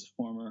cop. She's a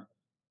former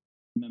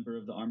member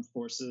of the armed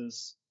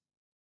forces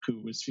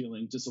who was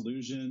feeling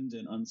disillusioned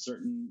and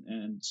uncertain,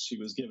 and she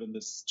was given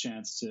this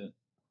chance to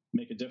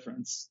make a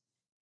difference,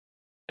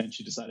 and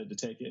she decided to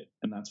take it,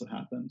 and that's what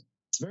happened.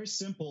 It's very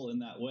simple in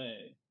that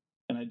way,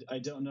 and I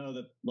don't know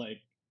that,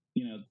 like,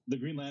 the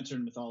Green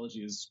Lantern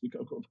mythology is,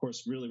 of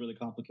course, really, really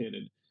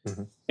complicated,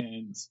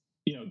 and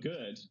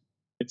good.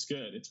 It's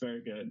good. It's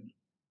very good.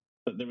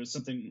 But there was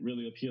something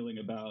really appealing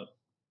about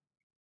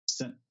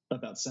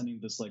sending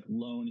this like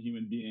lone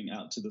human being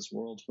out to this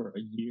world for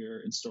a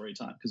year in story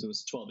time, because it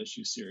was a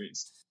 12-issue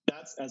series.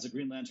 That's, as a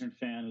Green Lantern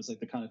fan, was like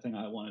the kind of thing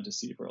I wanted to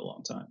see for a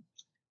long time.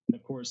 And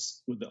of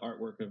course, with the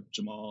artwork of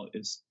Jamal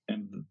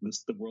and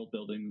the world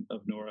building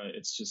of Nora,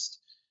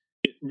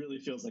 it really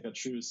feels like a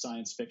true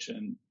science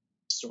fiction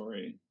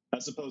story,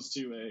 as opposed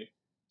to a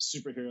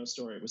superhero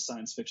story with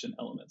science fiction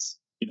elements.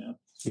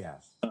 Yeah.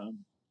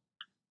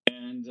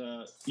 And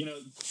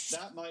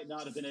that might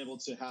not have been able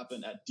to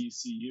happen at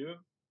DCU.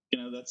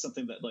 That's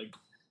something that, like,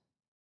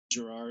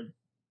 Gerard's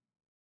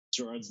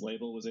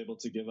label was able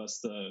to give us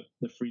the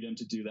freedom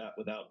to do that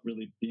without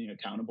really being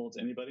accountable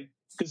to anybody.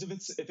 Because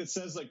if it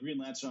says like Green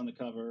Lantern on the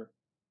cover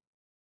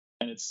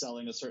and it's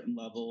selling a certain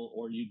level,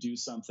 or you do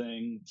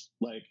something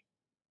like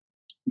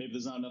maybe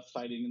there's not enough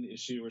fighting in the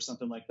issue or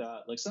something like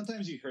that. Like,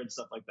 sometimes you heard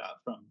stuff like that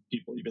from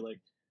people. You'd be like,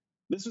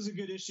 this was a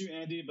good issue,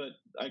 Andy, but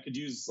I could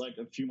use like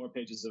a few more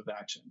pages of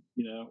action,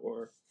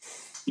 or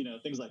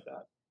things like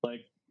that.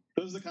 Like,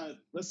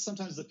 that's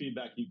sometimes the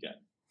feedback you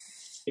get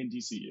in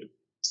DCU.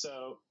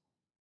 So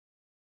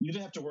you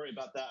didn't have to worry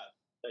about that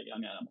at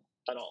Young Animal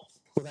at all.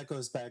 Well, that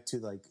goes back to,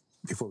 like,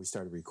 before we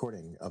started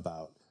recording,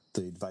 about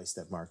the advice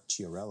that Mark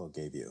Chiarello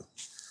gave you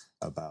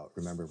about,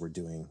 remember, we're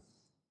doing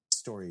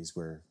stories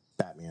where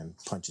Batman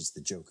punches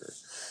the Joker,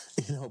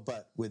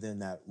 but within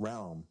that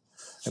realm,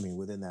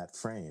 within that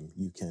frame,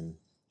 you can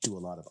do a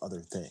lot of other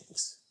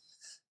things.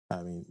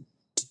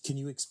 Can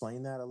you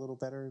explain that a little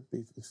better?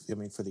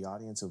 For the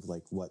audience, of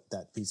like what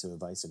that piece of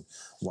advice and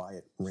why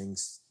it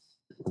rings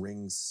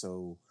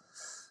so,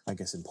 I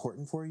guess,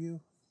 important for you.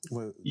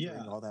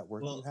 During all that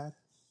work you had.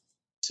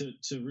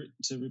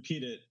 To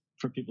repeat it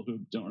for people who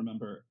don't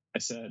remember, I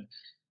said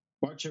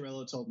Mark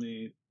Chiarello told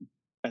me,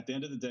 at the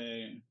end of the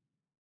day,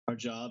 our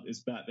job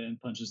is Batman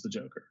punches the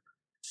Joker.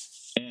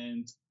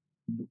 And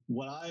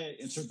what I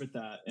interpret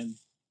that, and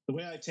the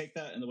way I take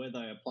that and the way that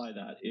I apply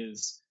that,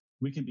 is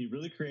we can be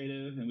really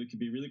creative and we can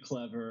be really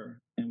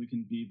clever and we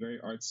can be very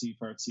artsy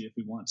fartsy if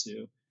we want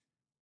to.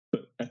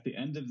 But at the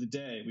end of the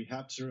day, we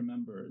have to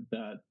remember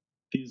that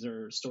these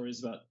are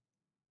stories about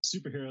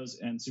superheroes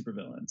and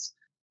supervillains.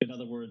 In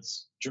other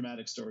words,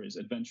 dramatic stories,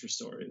 adventure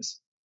stories,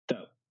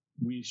 that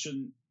we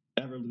shouldn't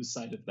ever lose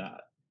sight of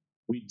that.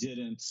 We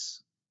didn't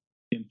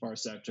in Far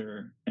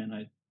Sector, and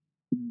I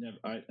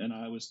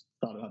always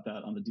thought about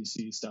that on the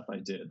DC stuff I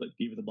did, like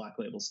even the Black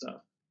Label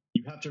stuff.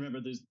 You have to remember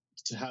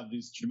to have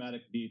these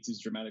dramatic beats,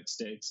 these dramatic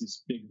stakes,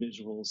 these big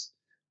visuals,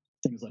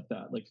 things like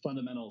that, like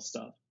fundamental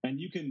stuff. And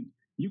you can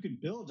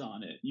build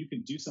on it. You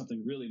can do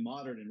something really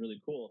modern and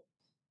really cool.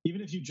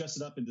 Even if you dress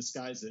it up and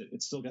disguise it,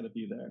 it's still got to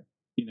be there.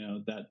 You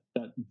know, that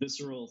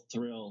visceral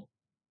thrill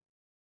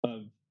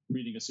of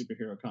reading a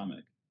superhero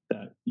comic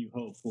that you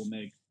hope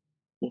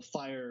will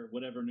fire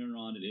whatever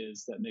neuron it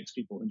is that makes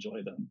people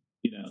enjoy them.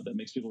 You know, that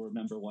makes people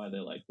remember why they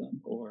like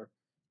them. Or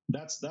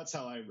that's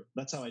how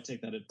I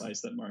take that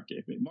advice that Mark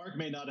gave me. Mark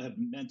may not have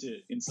meant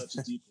it in such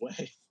a deep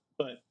way,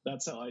 but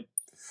that's how I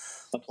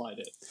applied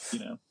it. You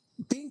know,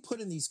 being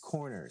put in these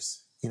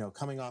corners, you know,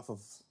 coming off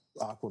of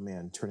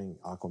Aquaman, turning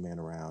Aquaman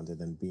around, and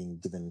then being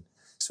given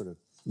sort of,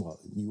 well,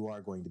 you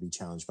are going to be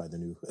challenged by the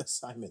new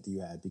assignment that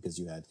you had because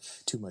you had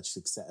too much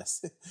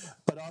success,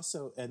 but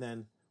also, and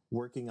then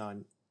working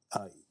on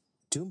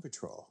Doom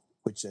Patrol,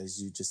 which,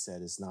 as you just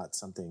said, is not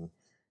something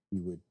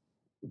you would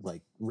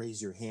like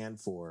raise your hand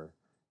for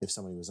if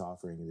somebody was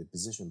offering you the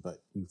position,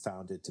 but you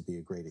found it to be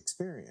a great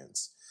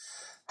experience.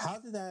 How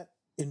did that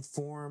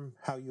inform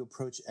how you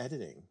approach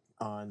editing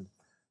on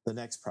the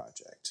next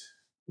project,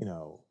 you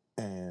know,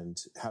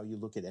 and how you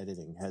look at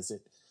editing? Has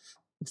it,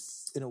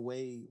 in a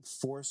way,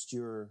 forced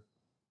your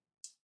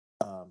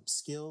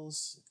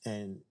skills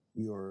and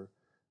your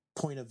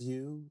point of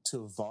view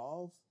to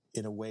evolve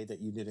in a way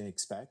that you didn't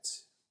expect?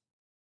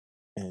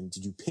 And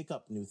did you pick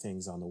up new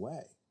things on the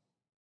way?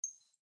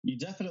 You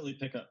definitely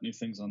pick up new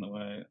things on the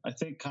way. I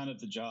think kind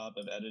of the job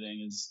of editing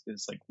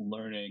is like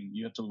learning.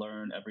 You have to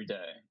learn every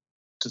day,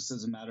 just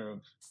as a matter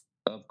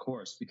of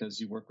course, because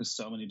you work with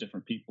so many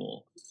different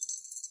people.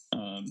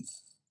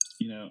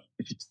 You know,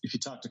 if you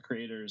talk to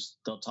creators,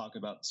 they'll talk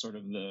about sort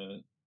of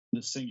the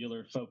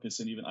singular focus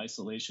and even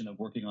isolation of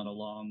working on a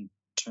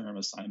long-term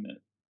assignment,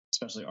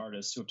 especially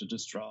artists who have to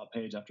just draw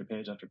page after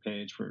page after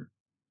page for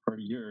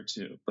a year or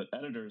two. But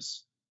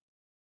editors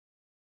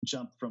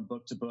jump from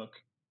book to book,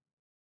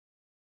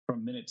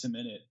 from minute to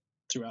minute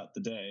throughout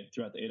the day,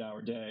 throughout the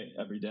 8-hour day,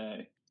 every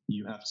day.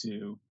 You have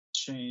to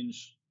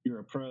change your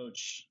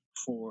approach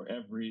for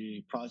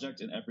every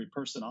project and every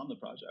person on the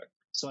project.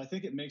 So I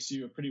think it makes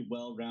you a pretty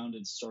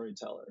well-rounded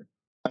storyteller.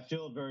 I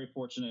feel very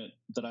fortunate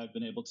that I've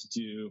been able to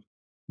do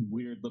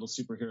weird little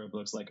superhero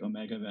books like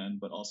Omega Men,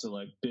 but also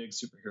like big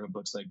superhero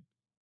books like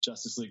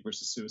Justice League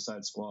versus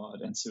Suicide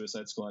Squad and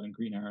Suicide Squad and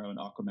Green Arrow and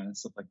Aquaman and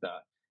stuff like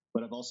that.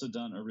 But I've also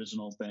done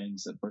original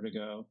things at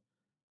Vertigo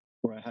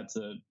where I had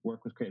to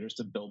work with creators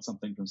to build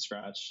something from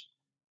scratch.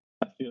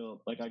 I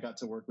feel like I got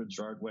to work with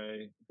Gerard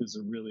Way, who's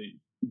a really,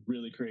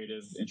 really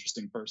creative,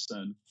 interesting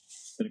person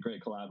and a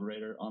great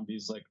collaborator on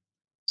these like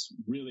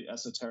really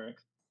esoteric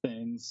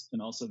things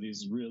and also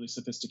these really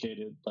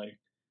sophisticated, like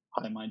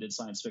high-minded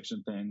science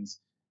fiction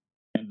things.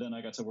 And then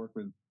I got to work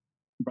with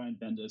Brian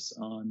Bendis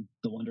on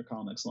the Wonder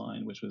Comics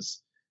line, which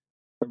was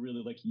a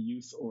really like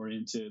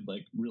youth-oriented,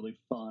 like really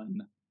fun,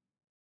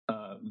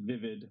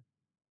 vivid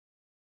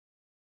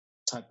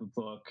type of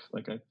book.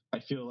 Like I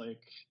feel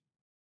like,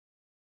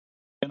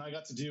 and I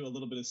got to do a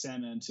little bit of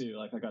Sandman too.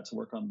 Like I got to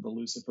work on the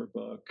Lucifer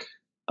book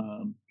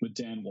with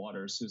Dan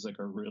Waters, who's like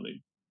a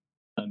really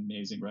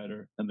amazing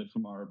writer, and the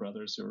Fumara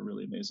brothers, who are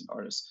really amazing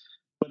artists.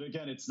 But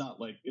again, it's not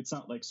like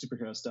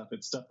superhero stuff.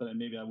 It's stuff that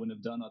maybe I wouldn't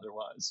have done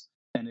otherwise.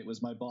 And it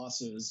was my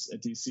bosses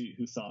at DC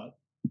who thought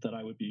that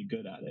I would be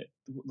good at it.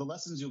 The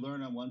lessons you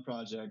learn on one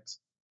project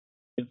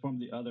inform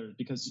the other,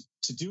 because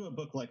to do a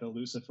book like a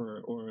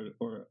Lucifer or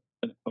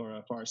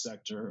a Far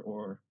Sector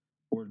or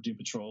Doom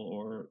Patrol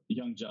or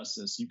Young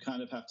Justice, you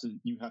kind of have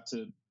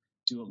to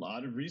do a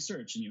lot of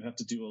research, and you have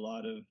to do a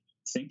lot of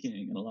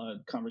thinking and a lot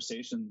of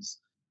conversations,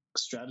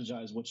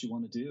 strategize what you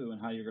want to do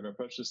and how you're going to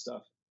approach this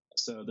stuff.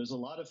 So there's a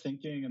lot of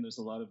thinking and there's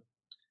a lot of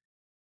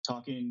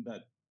talking,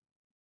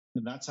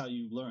 and that's how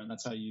you learn.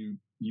 That's how you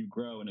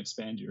grow and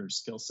expand your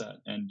skill set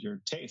and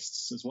your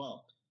tastes as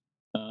well.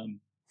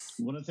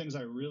 One of the things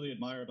I really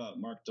admire about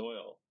Mark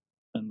Doyle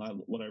and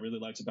what I really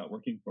liked about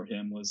working for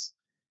him was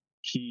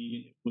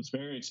he was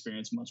very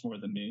experienced, much more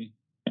than me.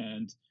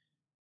 And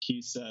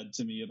he said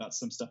to me about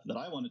some stuff that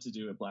I wanted to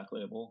do at Black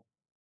Label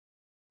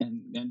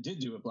and did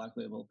do at Black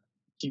Label.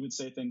 He would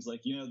say things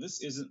like, you know,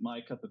 this isn't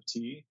my cup of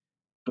tea,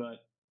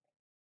 but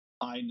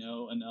I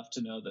know enough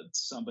to know that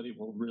somebody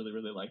will really,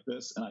 really like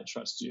this, and I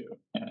trust you,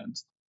 and,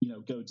 you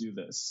know, go do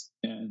this.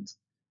 And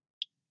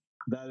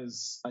that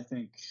is, I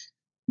think,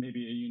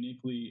 maybe a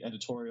uniquely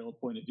editorial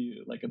point of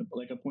view, like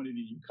a point of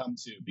view you come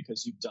to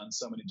because you've done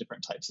so many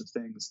different types of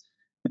things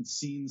and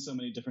seen so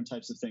many different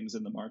types of things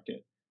in the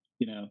market,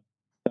 you know,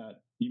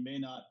 that you may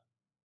not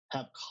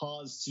have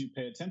cause to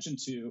pay attention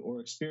to or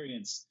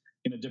experience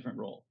in a different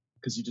role,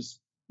 because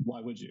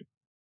why would you?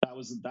 That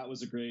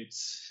was a great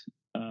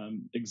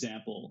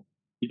example,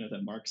 you know,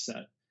 that Mark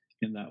set.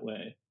 in that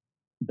way.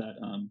 That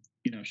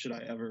should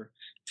I ever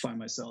find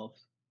myself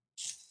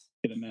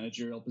in a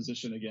managerial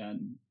position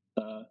again,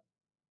 that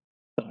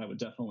I would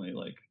definitely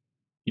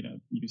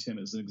use him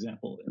as an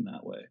example in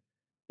that way,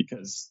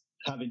 because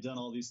having done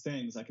all these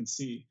things, I can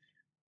see,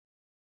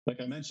 like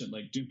I mentioned,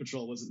 like Doom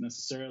Patrol wasn't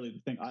necessarily the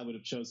thing I would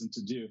have chosen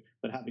to do,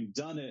 but having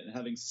done it and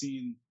having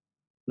seen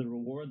the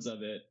rewards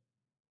of it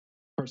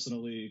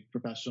personally,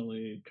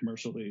 professionally,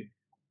 commercially,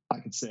 I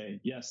could say,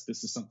 yes,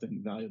 this is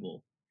something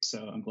valuable.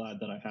 So I'm glad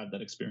that I had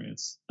that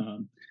experience.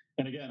 And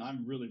again,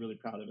 I'm really, really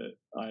proud of it.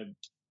 I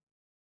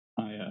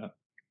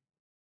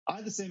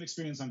had the same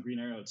experience on Green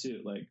Arrow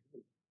too. Like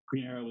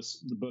Green Arrow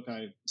was the book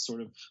I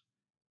sort of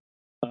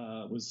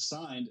was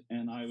assigned,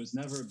 and I was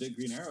never a big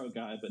Green Arrow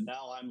guy, but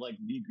now I'm like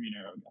the Green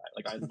Arrow guy.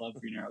 Like I love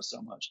Green Arrow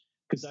so much,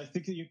 because I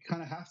think that you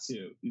kind of have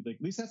to. Like,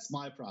 at least that's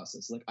my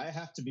process. Like I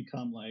have to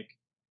become like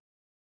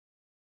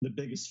the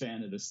biggest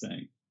fan of this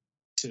thing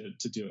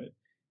to do it,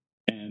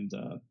 and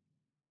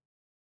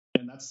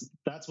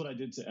that's what I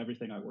did to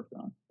everything I worked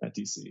on at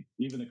DC,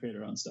 even the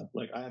creator-owned stuff.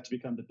 Like I have to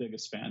become the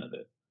biggest fan of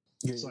it,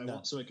 so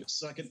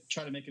I can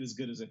try to make it as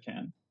good as it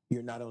can.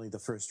 You're not only the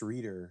first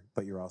reader,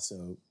 but you're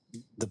also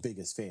the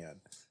biggest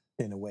fan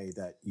in a way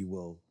that you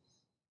will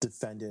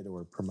defend it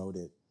or promote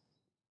it,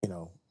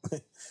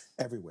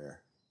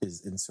 everywhere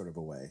is in sort of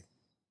a way.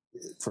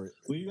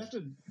 You have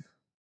to,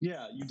 you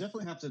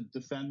definitely have to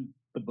defend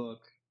the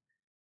book.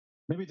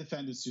 Maybe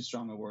defend is too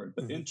strong a word,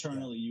 but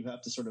internally you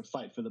have to sort of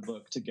fight for the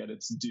book to get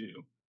its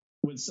due.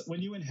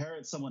 When you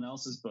inherit someone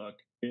else's book,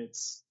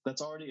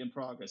 that's already in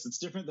progress. It's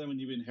different than when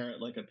you inherit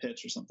like a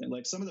pitch or something.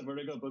 Like some of the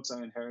Vertigo books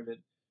I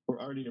inherited were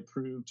already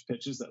approved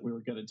pitches that we were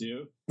going to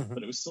do,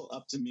 but it was still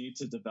up to me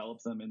to develop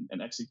them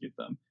and execute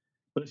them.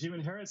 But if you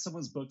inherit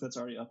someone's book that's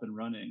already up and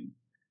running,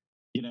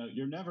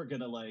 you're never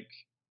going to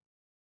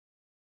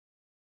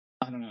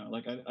I don't know.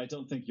 Like I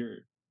don't think you're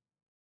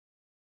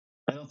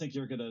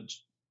going to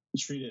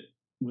treat it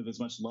with as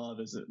much love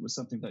as it was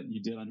something that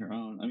you did on your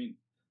own. I mean,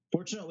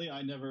 fortunately,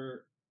 I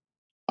never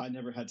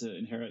had to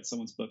inherit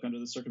someone's book under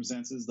the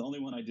circumstances. The only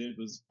one I did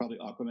was probably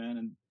Aquaman,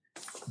 and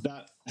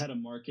that had a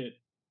market,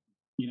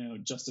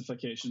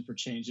 justification for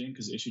changing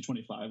because issue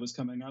 25 was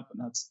coming up, and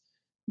that's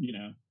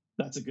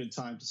a good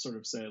time to sort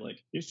of say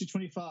like issue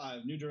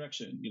 25, new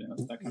direction,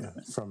 that kind of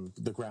thing from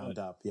the ground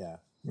up. Yeah.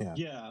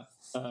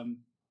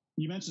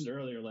 You mentioned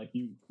earlier, like,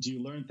 do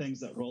you learn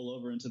things that roll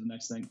over into the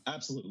next thing?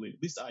 Absolutely.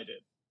 At least I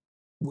did.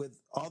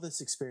 With all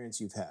this experience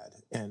you've had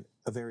and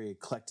a very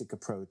eclectic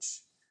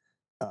approach,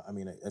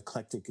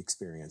 eclectic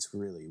experience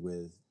really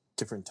with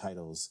different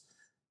titles,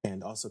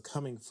 and also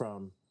coming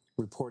from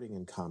reporting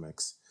in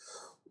comics,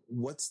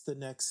 what's the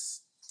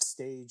next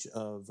stage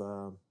of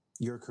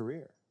your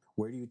career?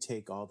 Where do you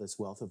take all this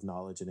wealth of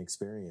knowledge and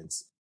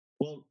experience?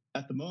 Well,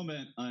 at the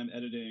moment, I'm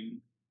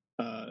editing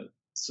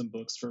some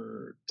books that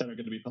are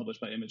going to be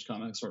published by Image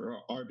Comics or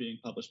are being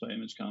published by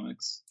Image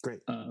Comics. Great.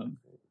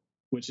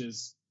 Which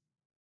is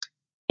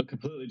a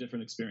completely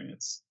different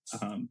experience,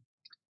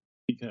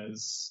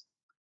 because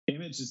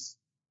Image is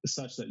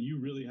such that you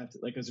really have to,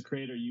 like, as a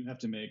creator, you have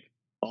to make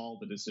all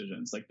the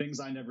decisions, like things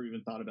I never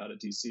even thought about at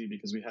DC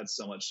because we had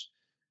so much,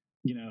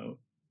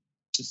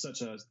 just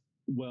such a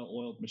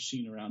well-oiled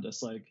machine around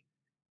us. Like,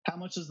 how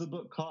much does the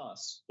book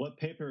cost? What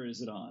paper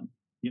is it on?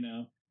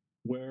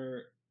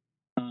 Where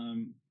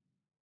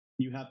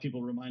you have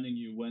people reminding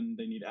you when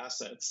they need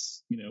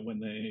assets, when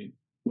they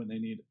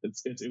need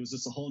it was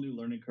just a whole new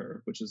learning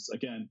curve, which is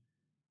again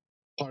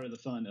part of the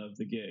fun of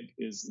the gig,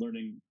 is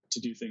learning to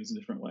do things in a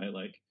different way.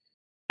 Like,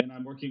 and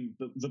I'm working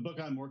the book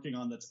I'm working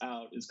on that's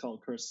out is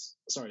called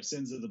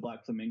Sins of the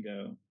Black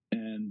Flamingo,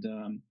 and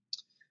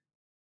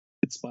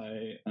it's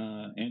by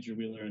Andrew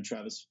Wheeler and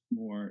Travis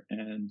Moore,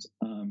 and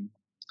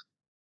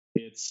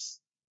it's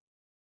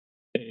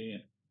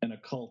an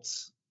occult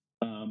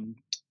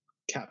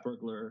cat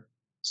burglar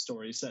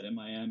story set in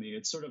Miami.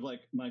 It's sort of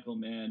like Michael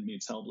Mann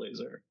meets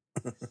Hellblazer.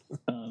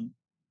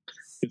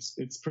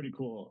 It's pretty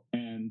cool,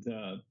 and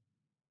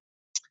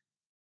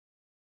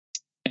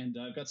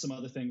I've got some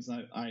other things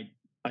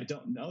I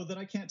don't know that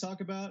I can't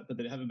talk about, but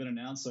they haven't been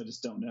announced, so I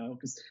just don't know,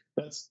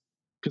 because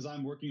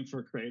I'm working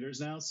for creators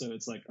now, so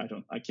it's like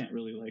I can't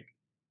really like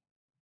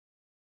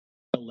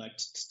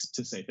elect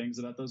to say things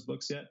about those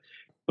books yet.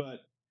 But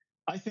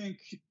I think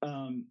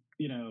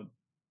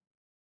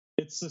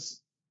it's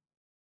just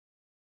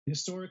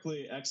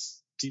historically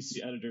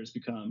ex-DC editors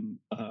become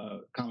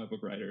comic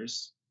book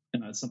writers,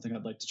 and that's something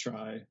I'd like to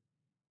try,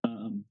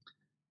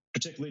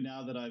 particularly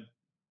now that I've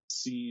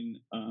seen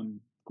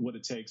what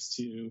it takes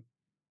to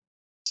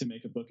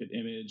make a book at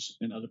Image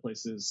and other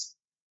places.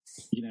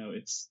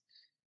 It's,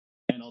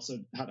 and also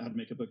how to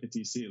make a book at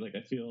DC. Like,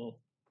 I feel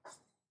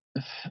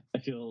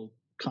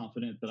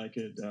confident that I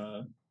could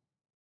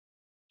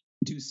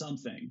do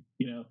something.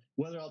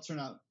 Whether I'll turn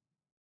out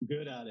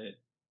good at it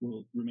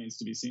remains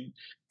to be seen.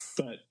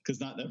 But because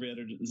not every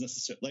editor is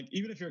necessary. Like,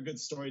 even if you're a good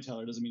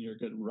storyteller, doesn't mean you're a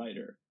good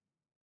writer.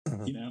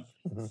 But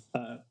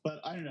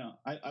I don't know.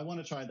 I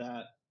want to try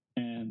that,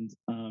 and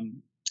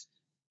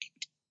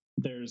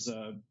there's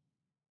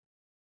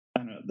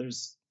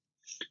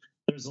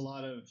there's a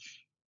lot of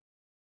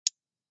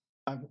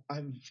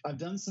I've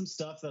done some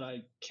stuff that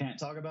I can't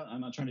talk about. I'm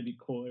not trying to be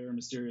coy or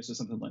mysterious or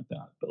something like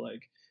that, but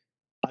like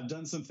I've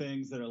done some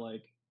things that are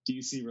like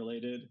DC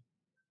related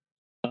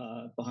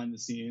behind the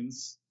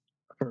scenes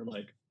for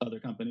like other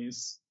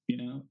companies,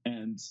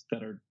 and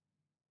that are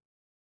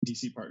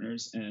DC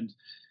partners. And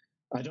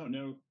I don't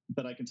know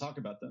that I can talk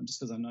about them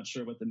just because I'm not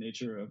sure what the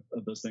nature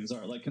of those things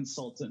are, like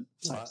consultant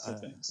types of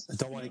things. I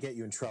don't want to get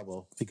you in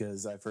trouble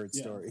because I've heard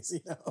stories,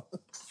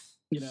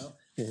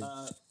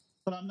 Yeah.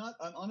 But I'm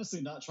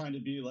honestly not trying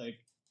to be like,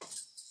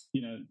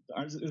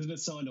 isn't it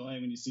so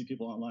annoying when you see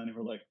people online and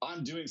we're like,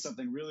 I'm doing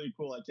something really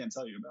cool I can't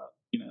tell you about,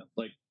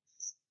 like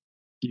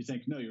you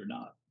think, no, you're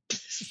not.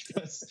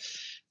 Because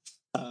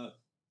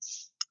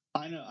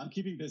I know I'm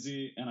keeping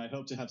busy and I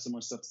hope to have some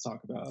more stuff to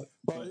talk about.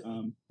 Well,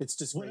 but it's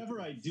just whatever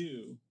I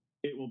do,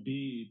 it will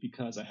be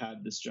because I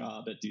had this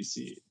job at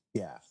DC.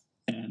 Yeah.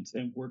 And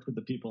worked with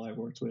the people I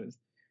worked with.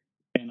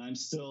 And I'm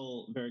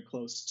still very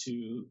close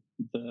to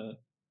the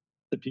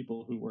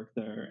people who work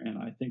there. And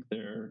I think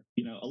they're,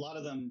 a lot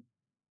of them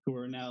who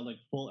are now like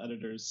full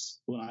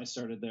editors when I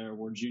started there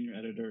were junior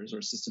editors or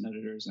assistant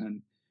editors.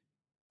 And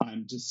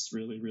I'm just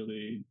really,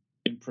 really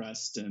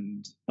impressed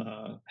and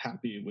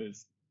happy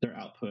with their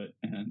output.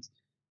 And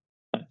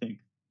I think,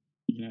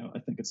 I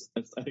think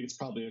it's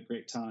probably a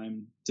great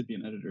time to be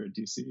an editor at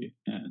DC.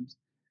 And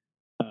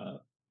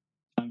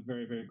I'm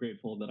very, very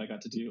grateful that I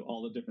got to do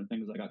all the different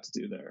things I got to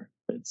do there.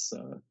 It's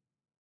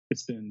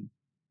been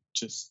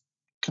just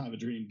kind of a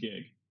dream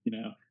gig,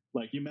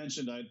 like you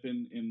mentioned, I'd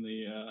been in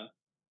the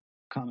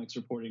comics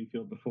reporting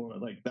field before.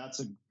 Like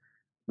that's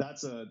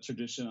a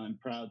tradition I'm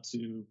proud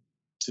to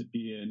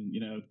be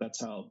in.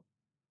 That's how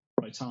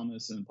Roy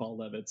Thomas and Paul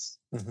Levitz,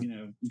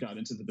 got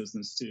into the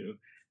business too.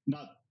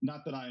 Not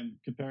that I'm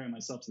comparing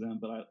myself to them,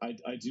 but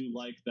I do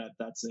like that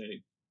that's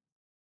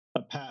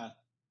a path,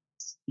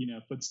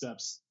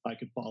 footsteps I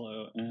could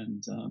follow.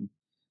 And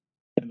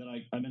then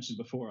I mentioned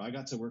before, I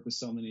got to work with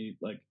so many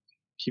like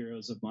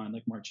heroes of mine,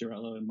 like Mark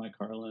Chiarello and Mike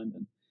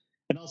Harlan,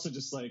 and also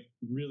just like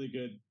really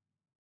good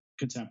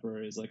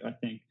contemporaries. Like I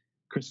think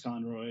Chris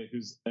Conroy,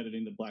 who's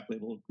editing the Black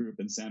Label Group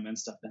and Sandman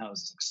stuff now,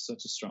 is like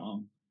such a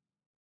strong,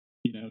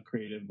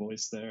 creative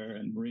voice there.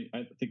 And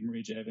I think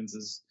Marie J. Evans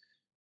is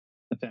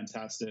a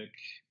fantastic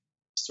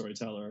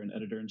storyteller and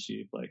editor in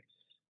chief. Like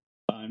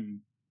I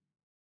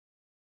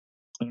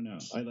don't know.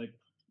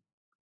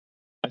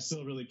 I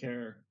still really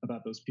care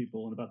about those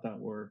people and about that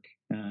work.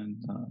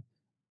 And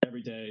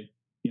every day,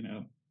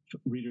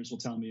 readers will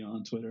tell me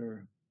on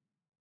Twitter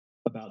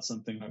about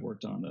something I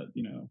worked on that,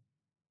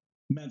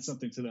 meant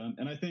something to them.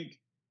 And I think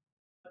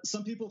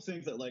some people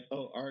think that like,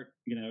 oh, art,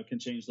 can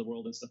change the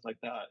world and stuff like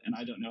that. And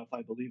I don't know if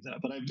I believe that,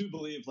 but I do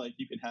believe like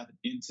you can have an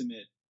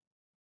intimate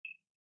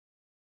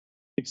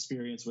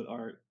experience with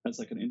art as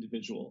like an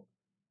individual,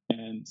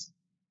 and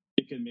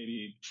it can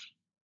maybe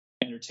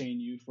entertain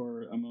you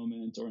for a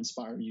moment or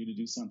inspire you to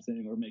do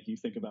something or make you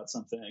think about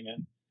something.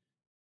 And,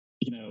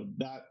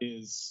 that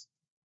is,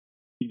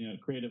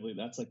 creatively,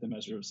 that's like the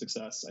measure of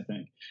success, I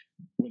think,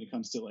 when it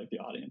comes to like the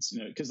audience,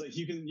 because like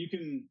you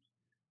can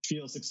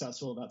feel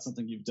successful about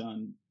something you've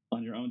done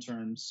on your own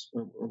terms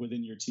or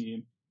within your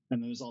team.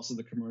 And then there's also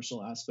the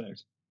commercial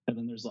aspect. And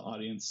then there's the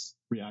audience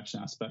reaction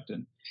aspect.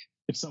 And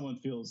if someone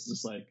feels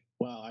just like,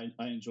 wow,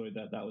 I enjoyed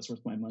that, that was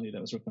worth my money,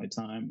 that was worth my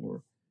time,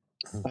 or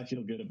I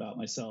feel good about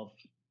myself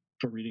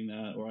for reading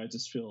that, or I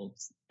just feel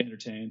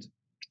entertained,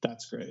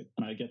 that's great.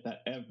 And I get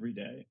that every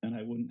day. And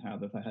I wouldn't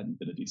have if I hadn't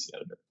been a DC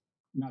editor.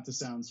 Not to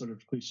sound sort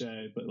of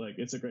cliche, but like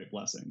it's a great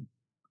blessing.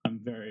 I'm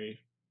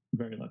very,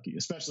 very lucky,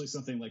 especially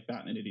something like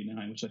Batman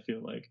 89, which I feel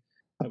like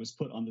I was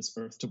put on this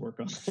earth to work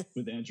on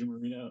with Andrew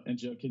Marino and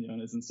Joe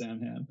Quinones and Sam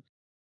Hamm.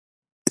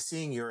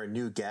 Seeing you're a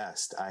new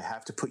guest, I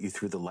have to put you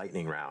through the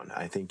lightning round.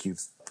 I think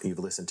you've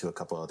listened to a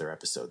couple other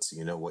episodes, so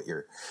you know what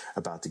you're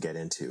about to get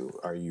into.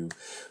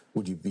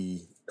 Would you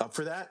be up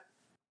for that?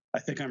 I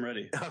think I'm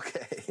ready.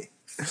 Okay.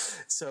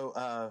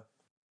 So,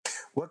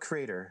 what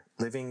creator,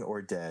 living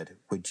or dead,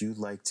 would you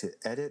like to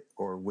edit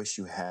or wish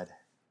you had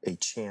a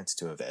chance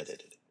to have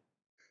edited?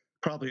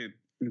 Probably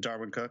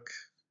Darwyn Cooke.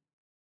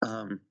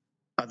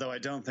 Although I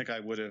don't think I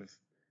would have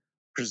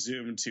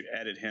presumed to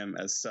edit him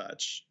as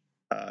such.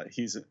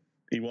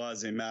 He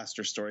was a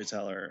master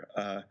storyteller,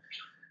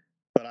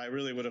 but I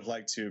really would have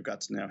liked to have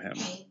got to know him.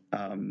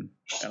 And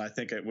I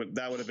think that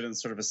would have been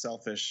sort of a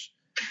selfish.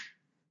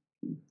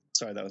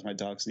 Sorry, that was my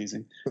dog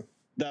sneezing.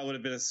 That would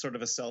have been a sort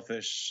of a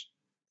selfish,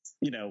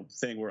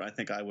 thing where I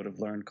think I would have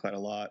learned quite a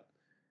lot.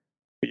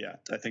 But yeah,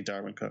 I think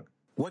Darwyn Cooke.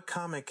 What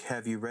comic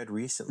have you read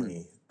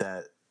recently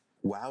that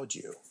wowed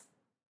you?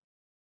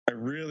 I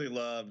really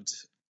loved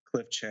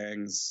Cliff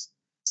Chiang's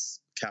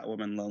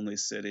Catwoman Lonely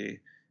City,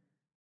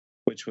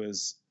 which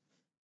was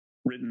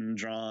written,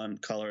 drawn,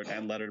 colored,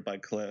 and lettered by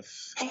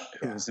Cliff,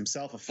 who was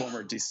himself a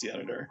former DC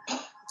editor.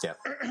 Yeah.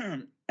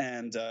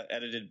 And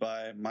edited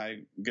by my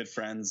good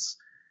friends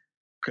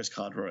Chris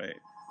Conroy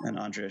and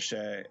Andrea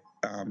Shea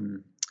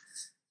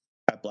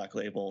at Black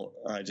Label.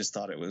 I just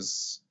thought it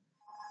was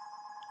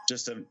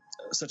just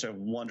such a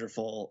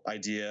wonderful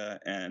idea,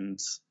 and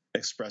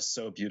expressed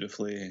so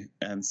beautifully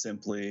and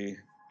simply,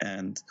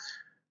 and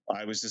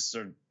I was just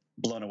sort of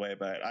blown away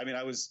by it. I mean,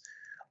 I was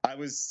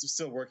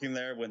still working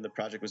there when the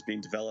project was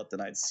being developed,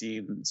 and I'd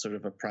seen sort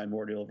of a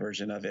primordial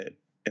version of it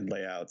in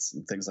layouts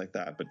and things like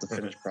that. But the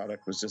finished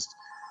product was just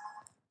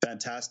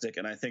fantastic,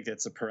 and I think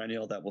it's a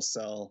perennial that will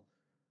sell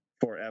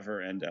forever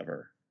and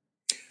ever.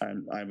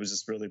 And I was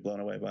just really blown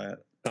away by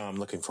it. I'm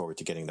looking forward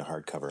to getting the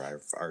hardcover.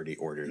 I've already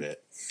ordered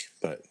it,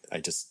 but I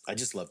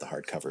just love the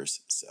hardcovers.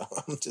 So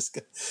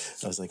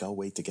I was like, I'll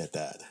wait to get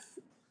that.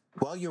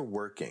 While you're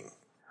working,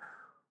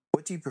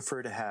 what do you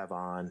prefer to have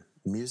on?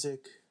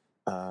 Music,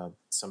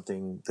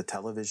 something, the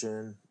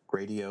television,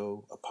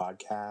 radio, a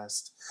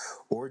podcast,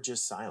 or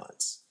just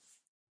silence?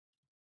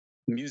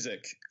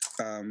 Music.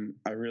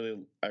 I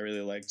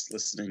really liked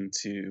listening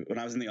to, when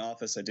I was in the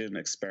office, I did an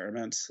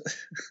experiment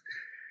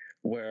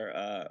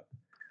where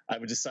I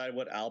would decide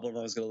what album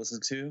I was going to listen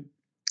to.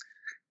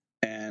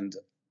 And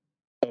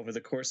over the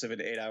course of an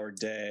 8-hour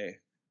day,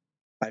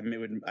 I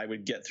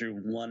would get through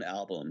one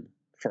album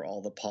for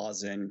all the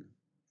pausing,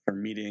 for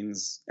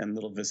meetings and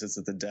little visits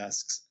at the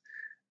desks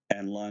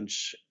and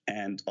lunch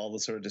and all the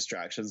sort of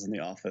distractions in the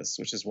office,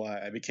 which is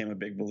why I became a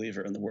big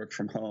believer in the work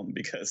from home,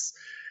 because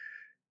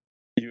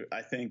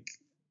I think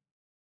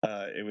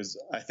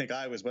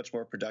I was much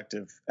more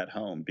productive at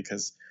home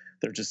because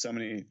there are just so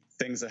many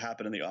things that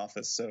happen in the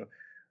office. So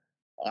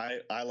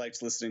I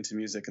liked listening to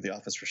music at the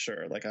office for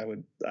sure. Like I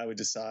would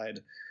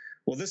decide,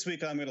 well, this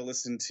week I'm going to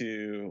listen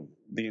to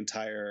the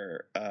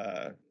entire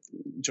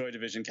Joy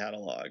Division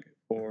catalog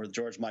or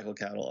George Michael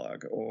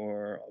catalog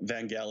or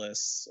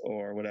Vangelis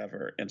or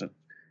whatever, and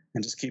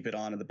just keep it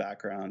on in the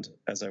background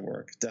as I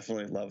work.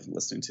 Definitely love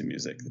listening to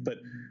music, but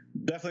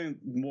definitely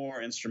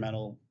more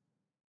instrumental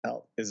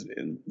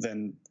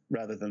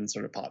rather than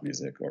sort of pop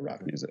music or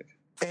rock music.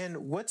 And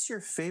what's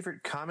your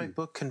favorite comic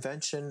book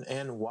convention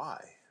and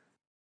why?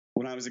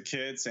 When I was a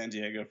kid, San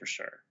Diego for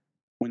sure.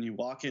 When you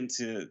walk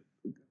into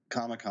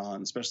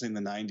Comic-Con, especially in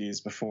the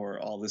 90s, before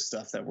all this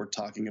stuff that we're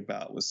talking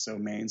about was so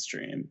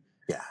mainstream,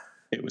 yeah,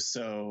 it was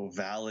so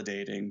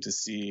validating to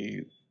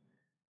see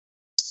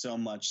so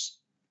much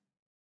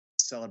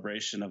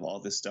celebration of all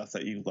this stuff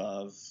that you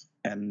love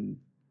and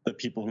the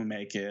people who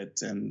make it,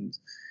 and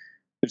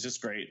it was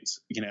just great,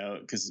 you know,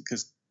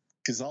 because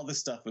all this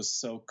stuff was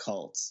so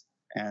cult,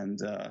 and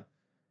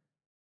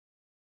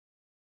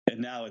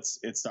now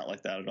it's not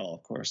like that at all,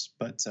 of course.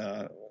 But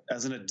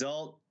as an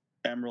adult,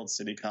 Emerald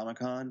City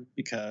Comic-Con,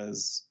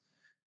 because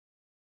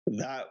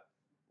that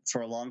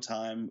for a long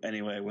time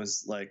anyway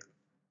was like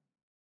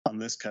on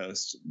this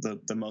coast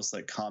the most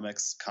like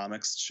comics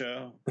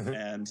show. Mm-hmm.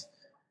 And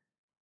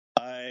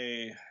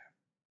I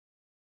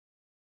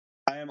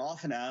am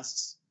often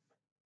asked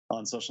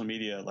on social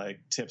media like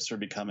tips for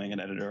becoming an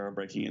editor or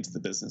breaking into the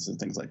business and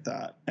things like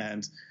that.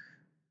 And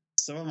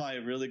some of my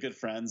really good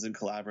friends and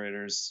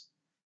collaborators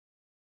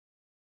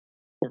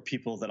were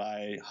people that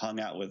I hung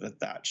out with at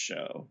that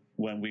show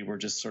when we were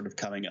just sort of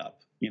coming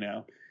up. You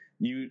know,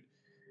 you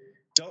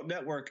don't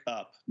network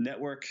up,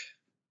 network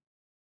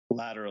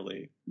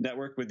laterally,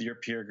 network with your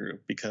peer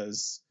group,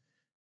 because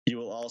you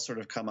will all sort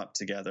of come up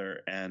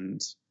together,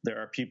 and there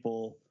are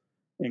people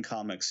in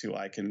comics who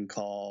I can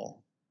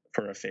call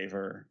for a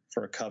favor,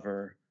 for a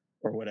cover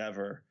or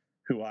whatever,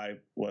 who I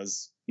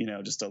was, you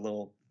know, just a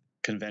little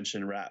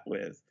convention rat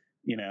with,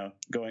 you know,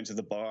 going to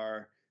the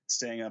bar,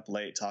 staying up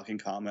late, talking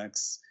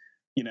comics,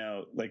 you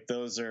know, like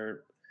those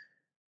are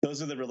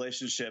the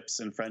relationships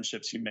and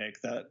friendships you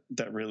make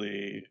that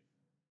really,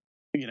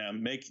 you know,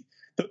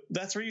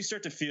 that's where you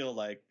start to feel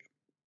like,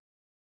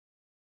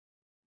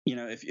 you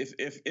know,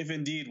 if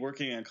indeed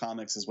working on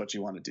comics is what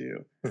you want to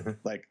do, mm-hmm.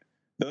 like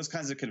those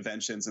kinds of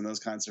conventions and those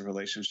kinds of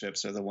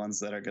relationships are the ones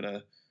that are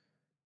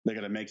they're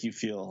gonna make you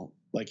feel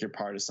like you're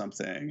part of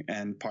something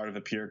and part of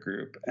a peer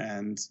group,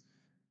 and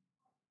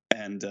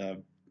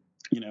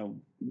you know,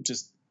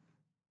 just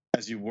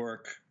as you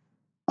work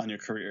on your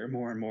career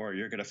more and more,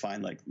 you're gonna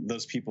find like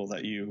those people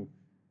that you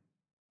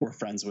were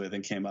friends with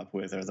and came up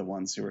with are the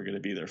ones who are going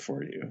to be there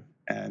for you,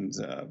 and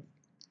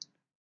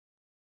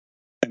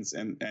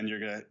you're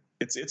gonna.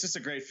 It's just a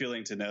great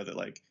feeling to know that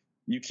like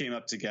you came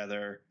up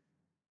together.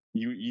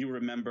 You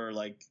remember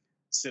like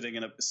sitting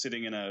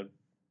in a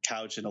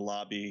couch in a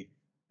lobby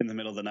in the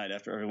middle of the night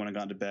after everyone had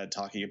gone to bed,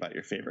 talking about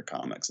your favorite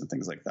comics and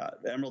things like that.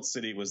 Emerald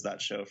City was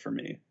that show for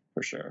me,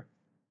 for sure.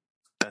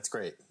 That's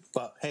great.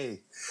 Well,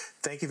 hey,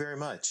 thank you very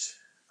much.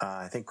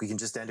 I think we can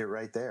just end it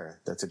right there.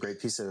 That's a great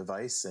piece of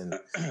advice, and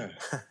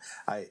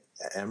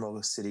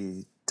Emerald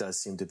City does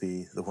seem to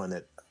be the one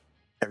that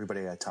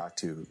everybody I talk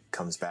to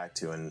comes back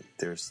to, and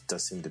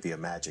does seem to be a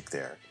magic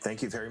there.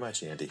 Thank you very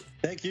much, Andy.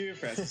 Thank you,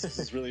 Francis. This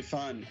is really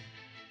fun.